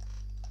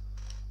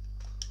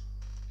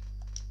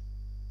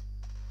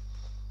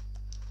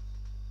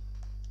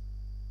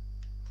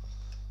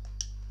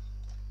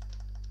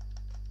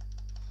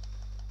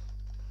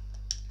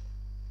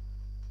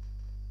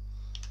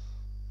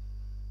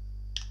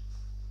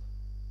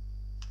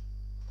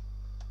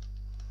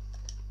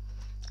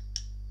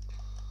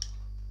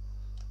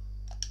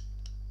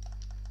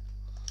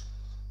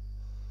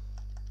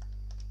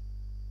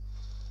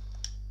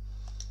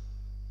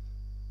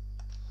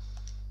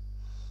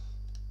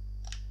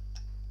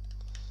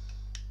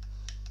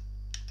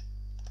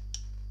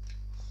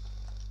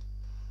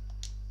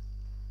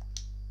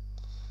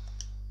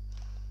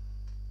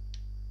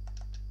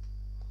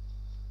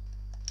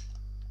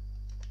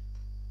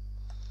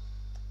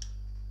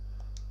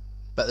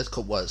 Bet this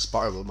cunt was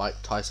sparring with Mike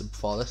Tyson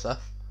before this, huh?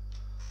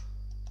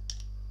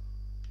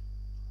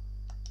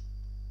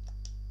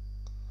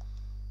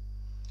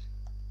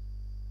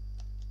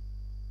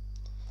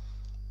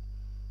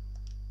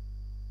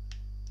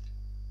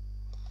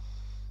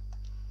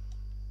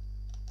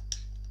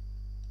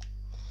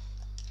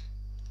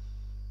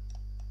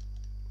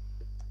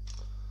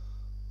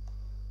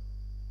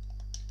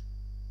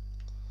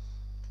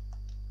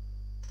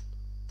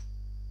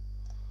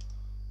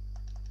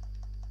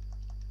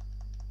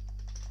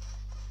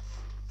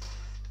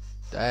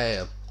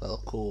 Damn, that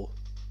look cool.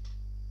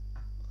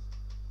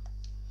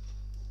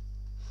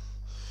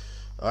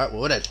 Alright,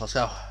 we're winning, let's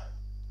go.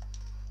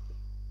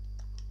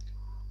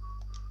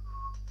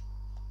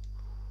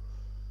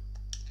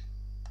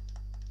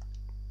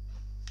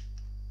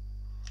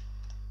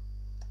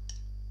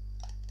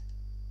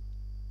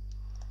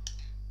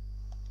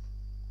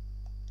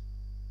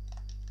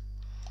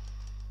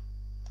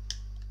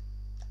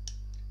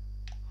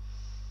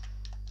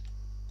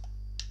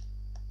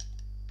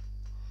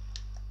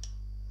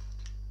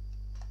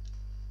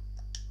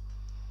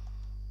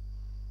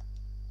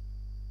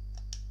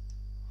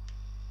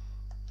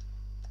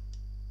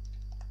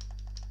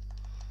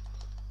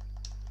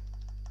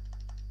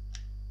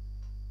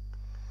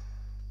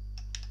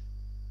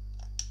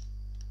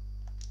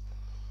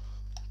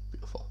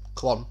 Beautiful.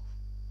 Come on.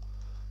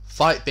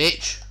 Fight,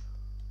 bitch!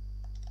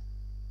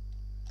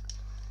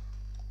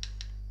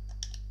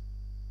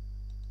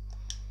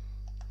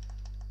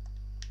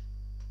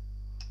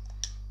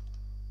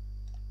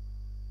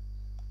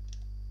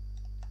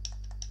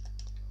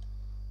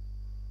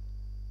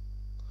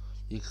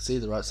 You can see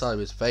the right side of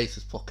his face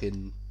is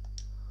fucking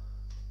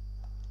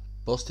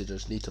busted.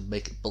 Just need to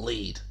make it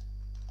bleed.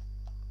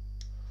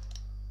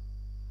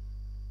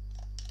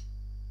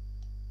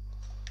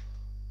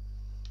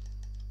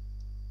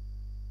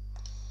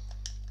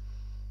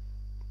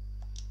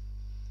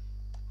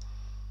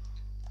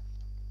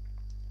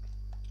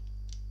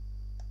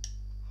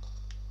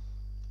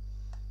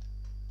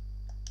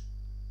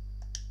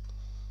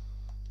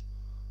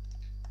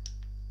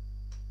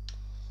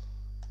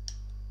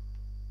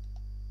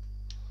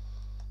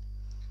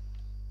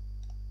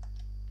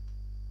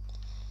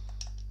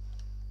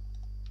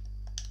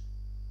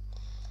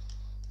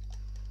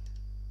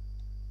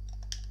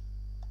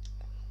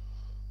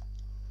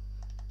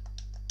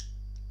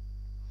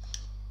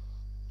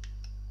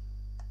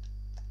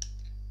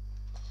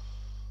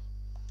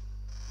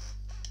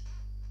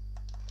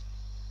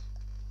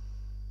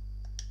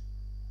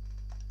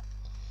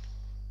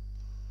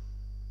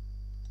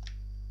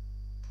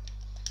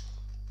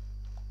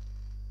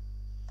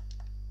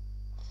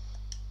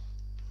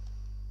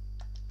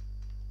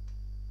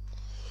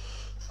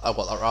 I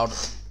want that round.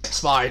 It's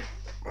fine.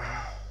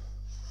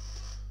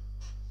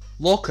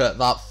 Look at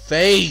that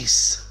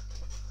face.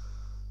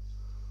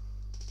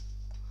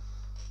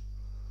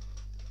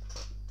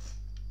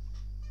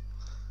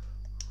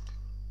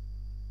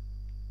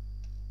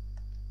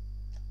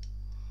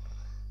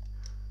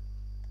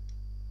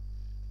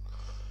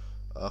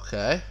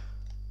 Okay.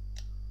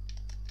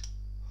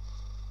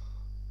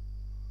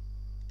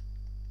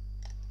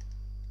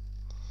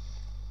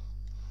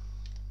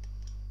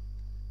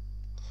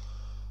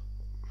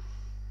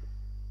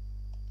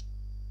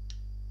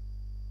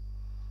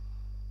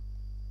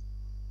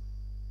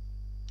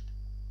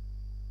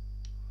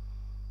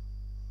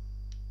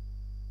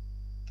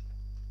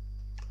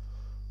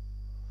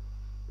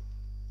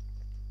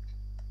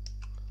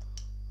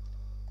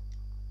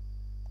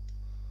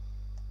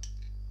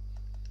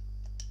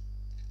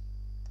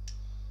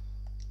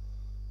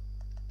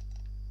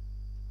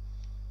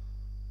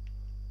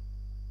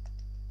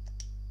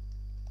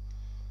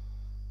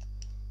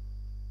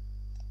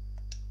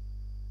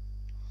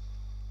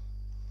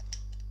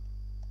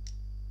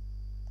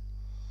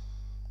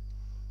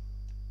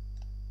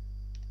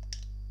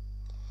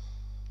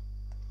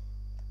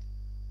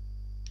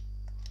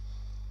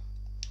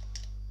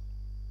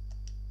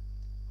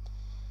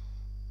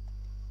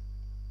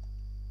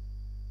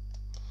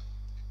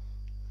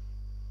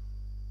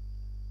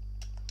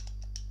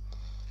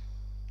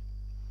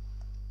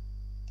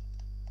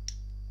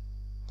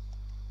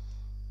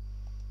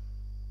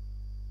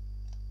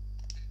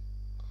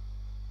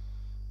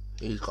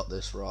 He's got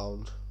this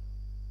round.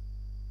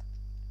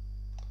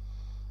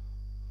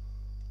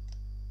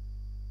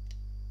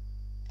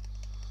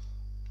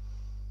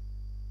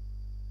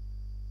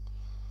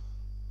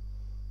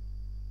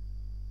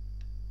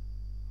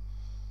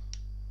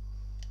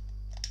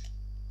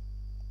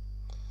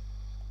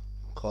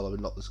 Call him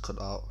and knock this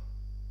cunt out.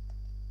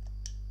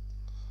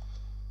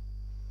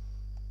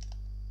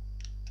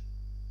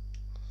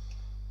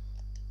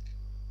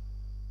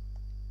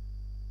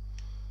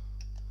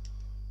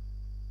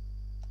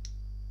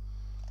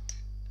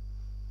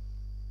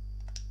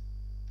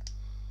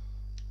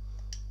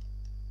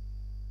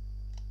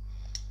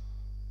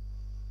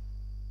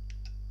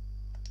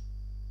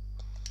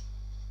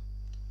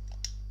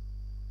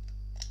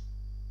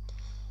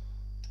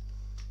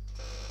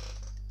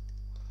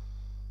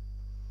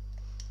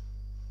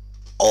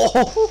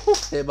 Oh,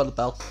 hit him on the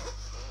bell.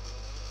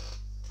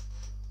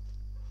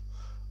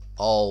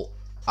 Oh,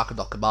 I can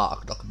knock him out. I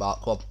can knock him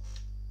out. Come on.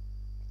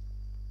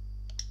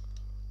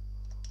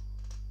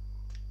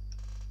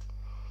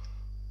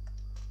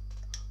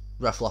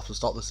 Ref will have to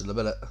stop this in a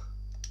minute.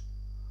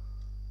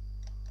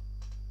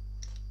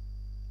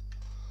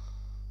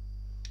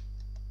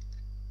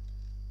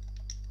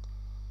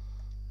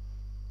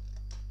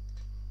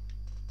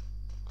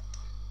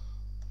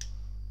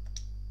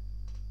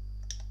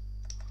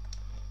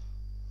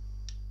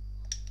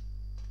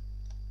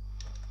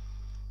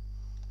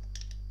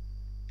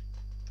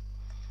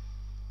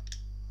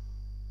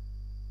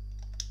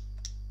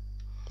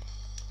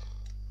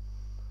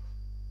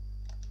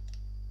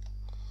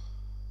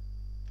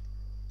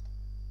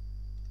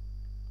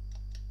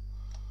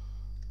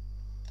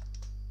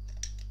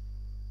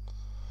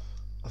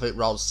 I think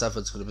round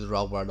 7 is going to be the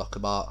round where I knock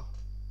him out.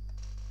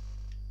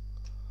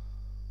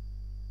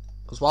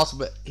 Because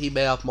whilst he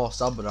may have more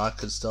stamina, I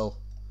can still...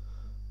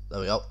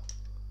 There we go.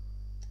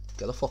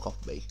 Get the fuck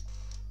off me.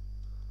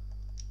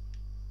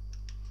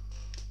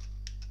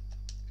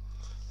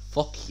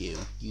 Fuck you,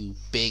 you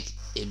big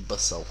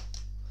imbecile.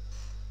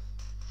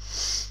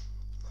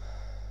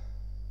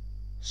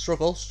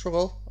 Struggle,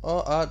 struggle.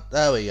 Oh,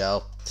 there we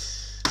go.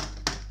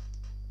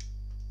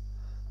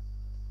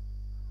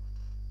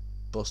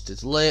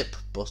 Busted lip,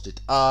 busted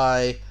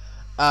eye,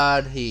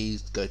 and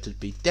he's going to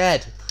be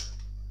dead.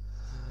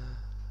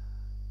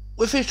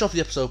 We finished off the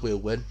episode with a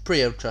win.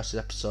 Pretty interesting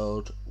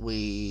episode.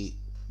 We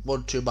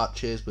won 2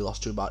 matches, we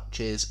lost 2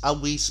 matches,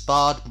 and we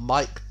sparred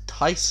Mike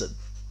Tyson.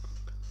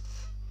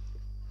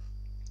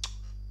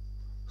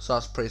 So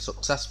that's pretty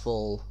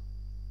successful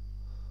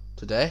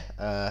today.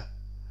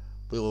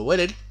 We were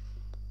winning.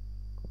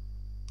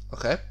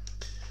 Okay.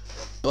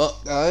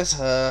 But guys,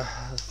 I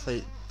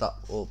think that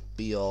will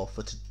be all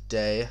for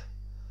today.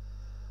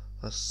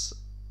 That's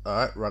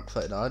alright, rank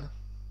 39. Let's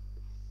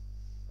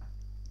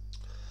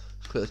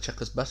quickly check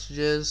his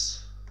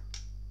messages.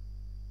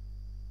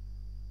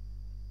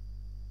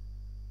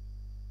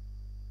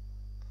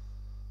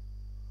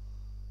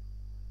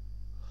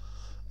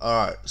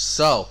 Alright,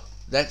 so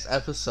next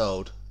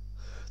episode,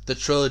 the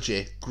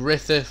trilogy,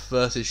 Griffith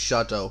versus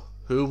Shadow.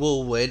 Who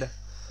will win?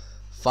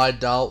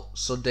 Find out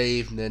Sunday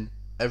evening.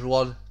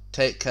 Everyone,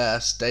 take care,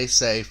 stay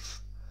safe.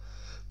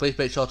 Please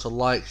make sure to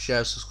like,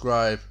 share,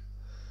 subscribe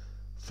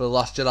for The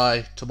Last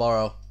Jedi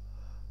tomorrow.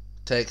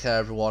 Take care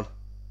everyone,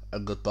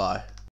 and goodbye.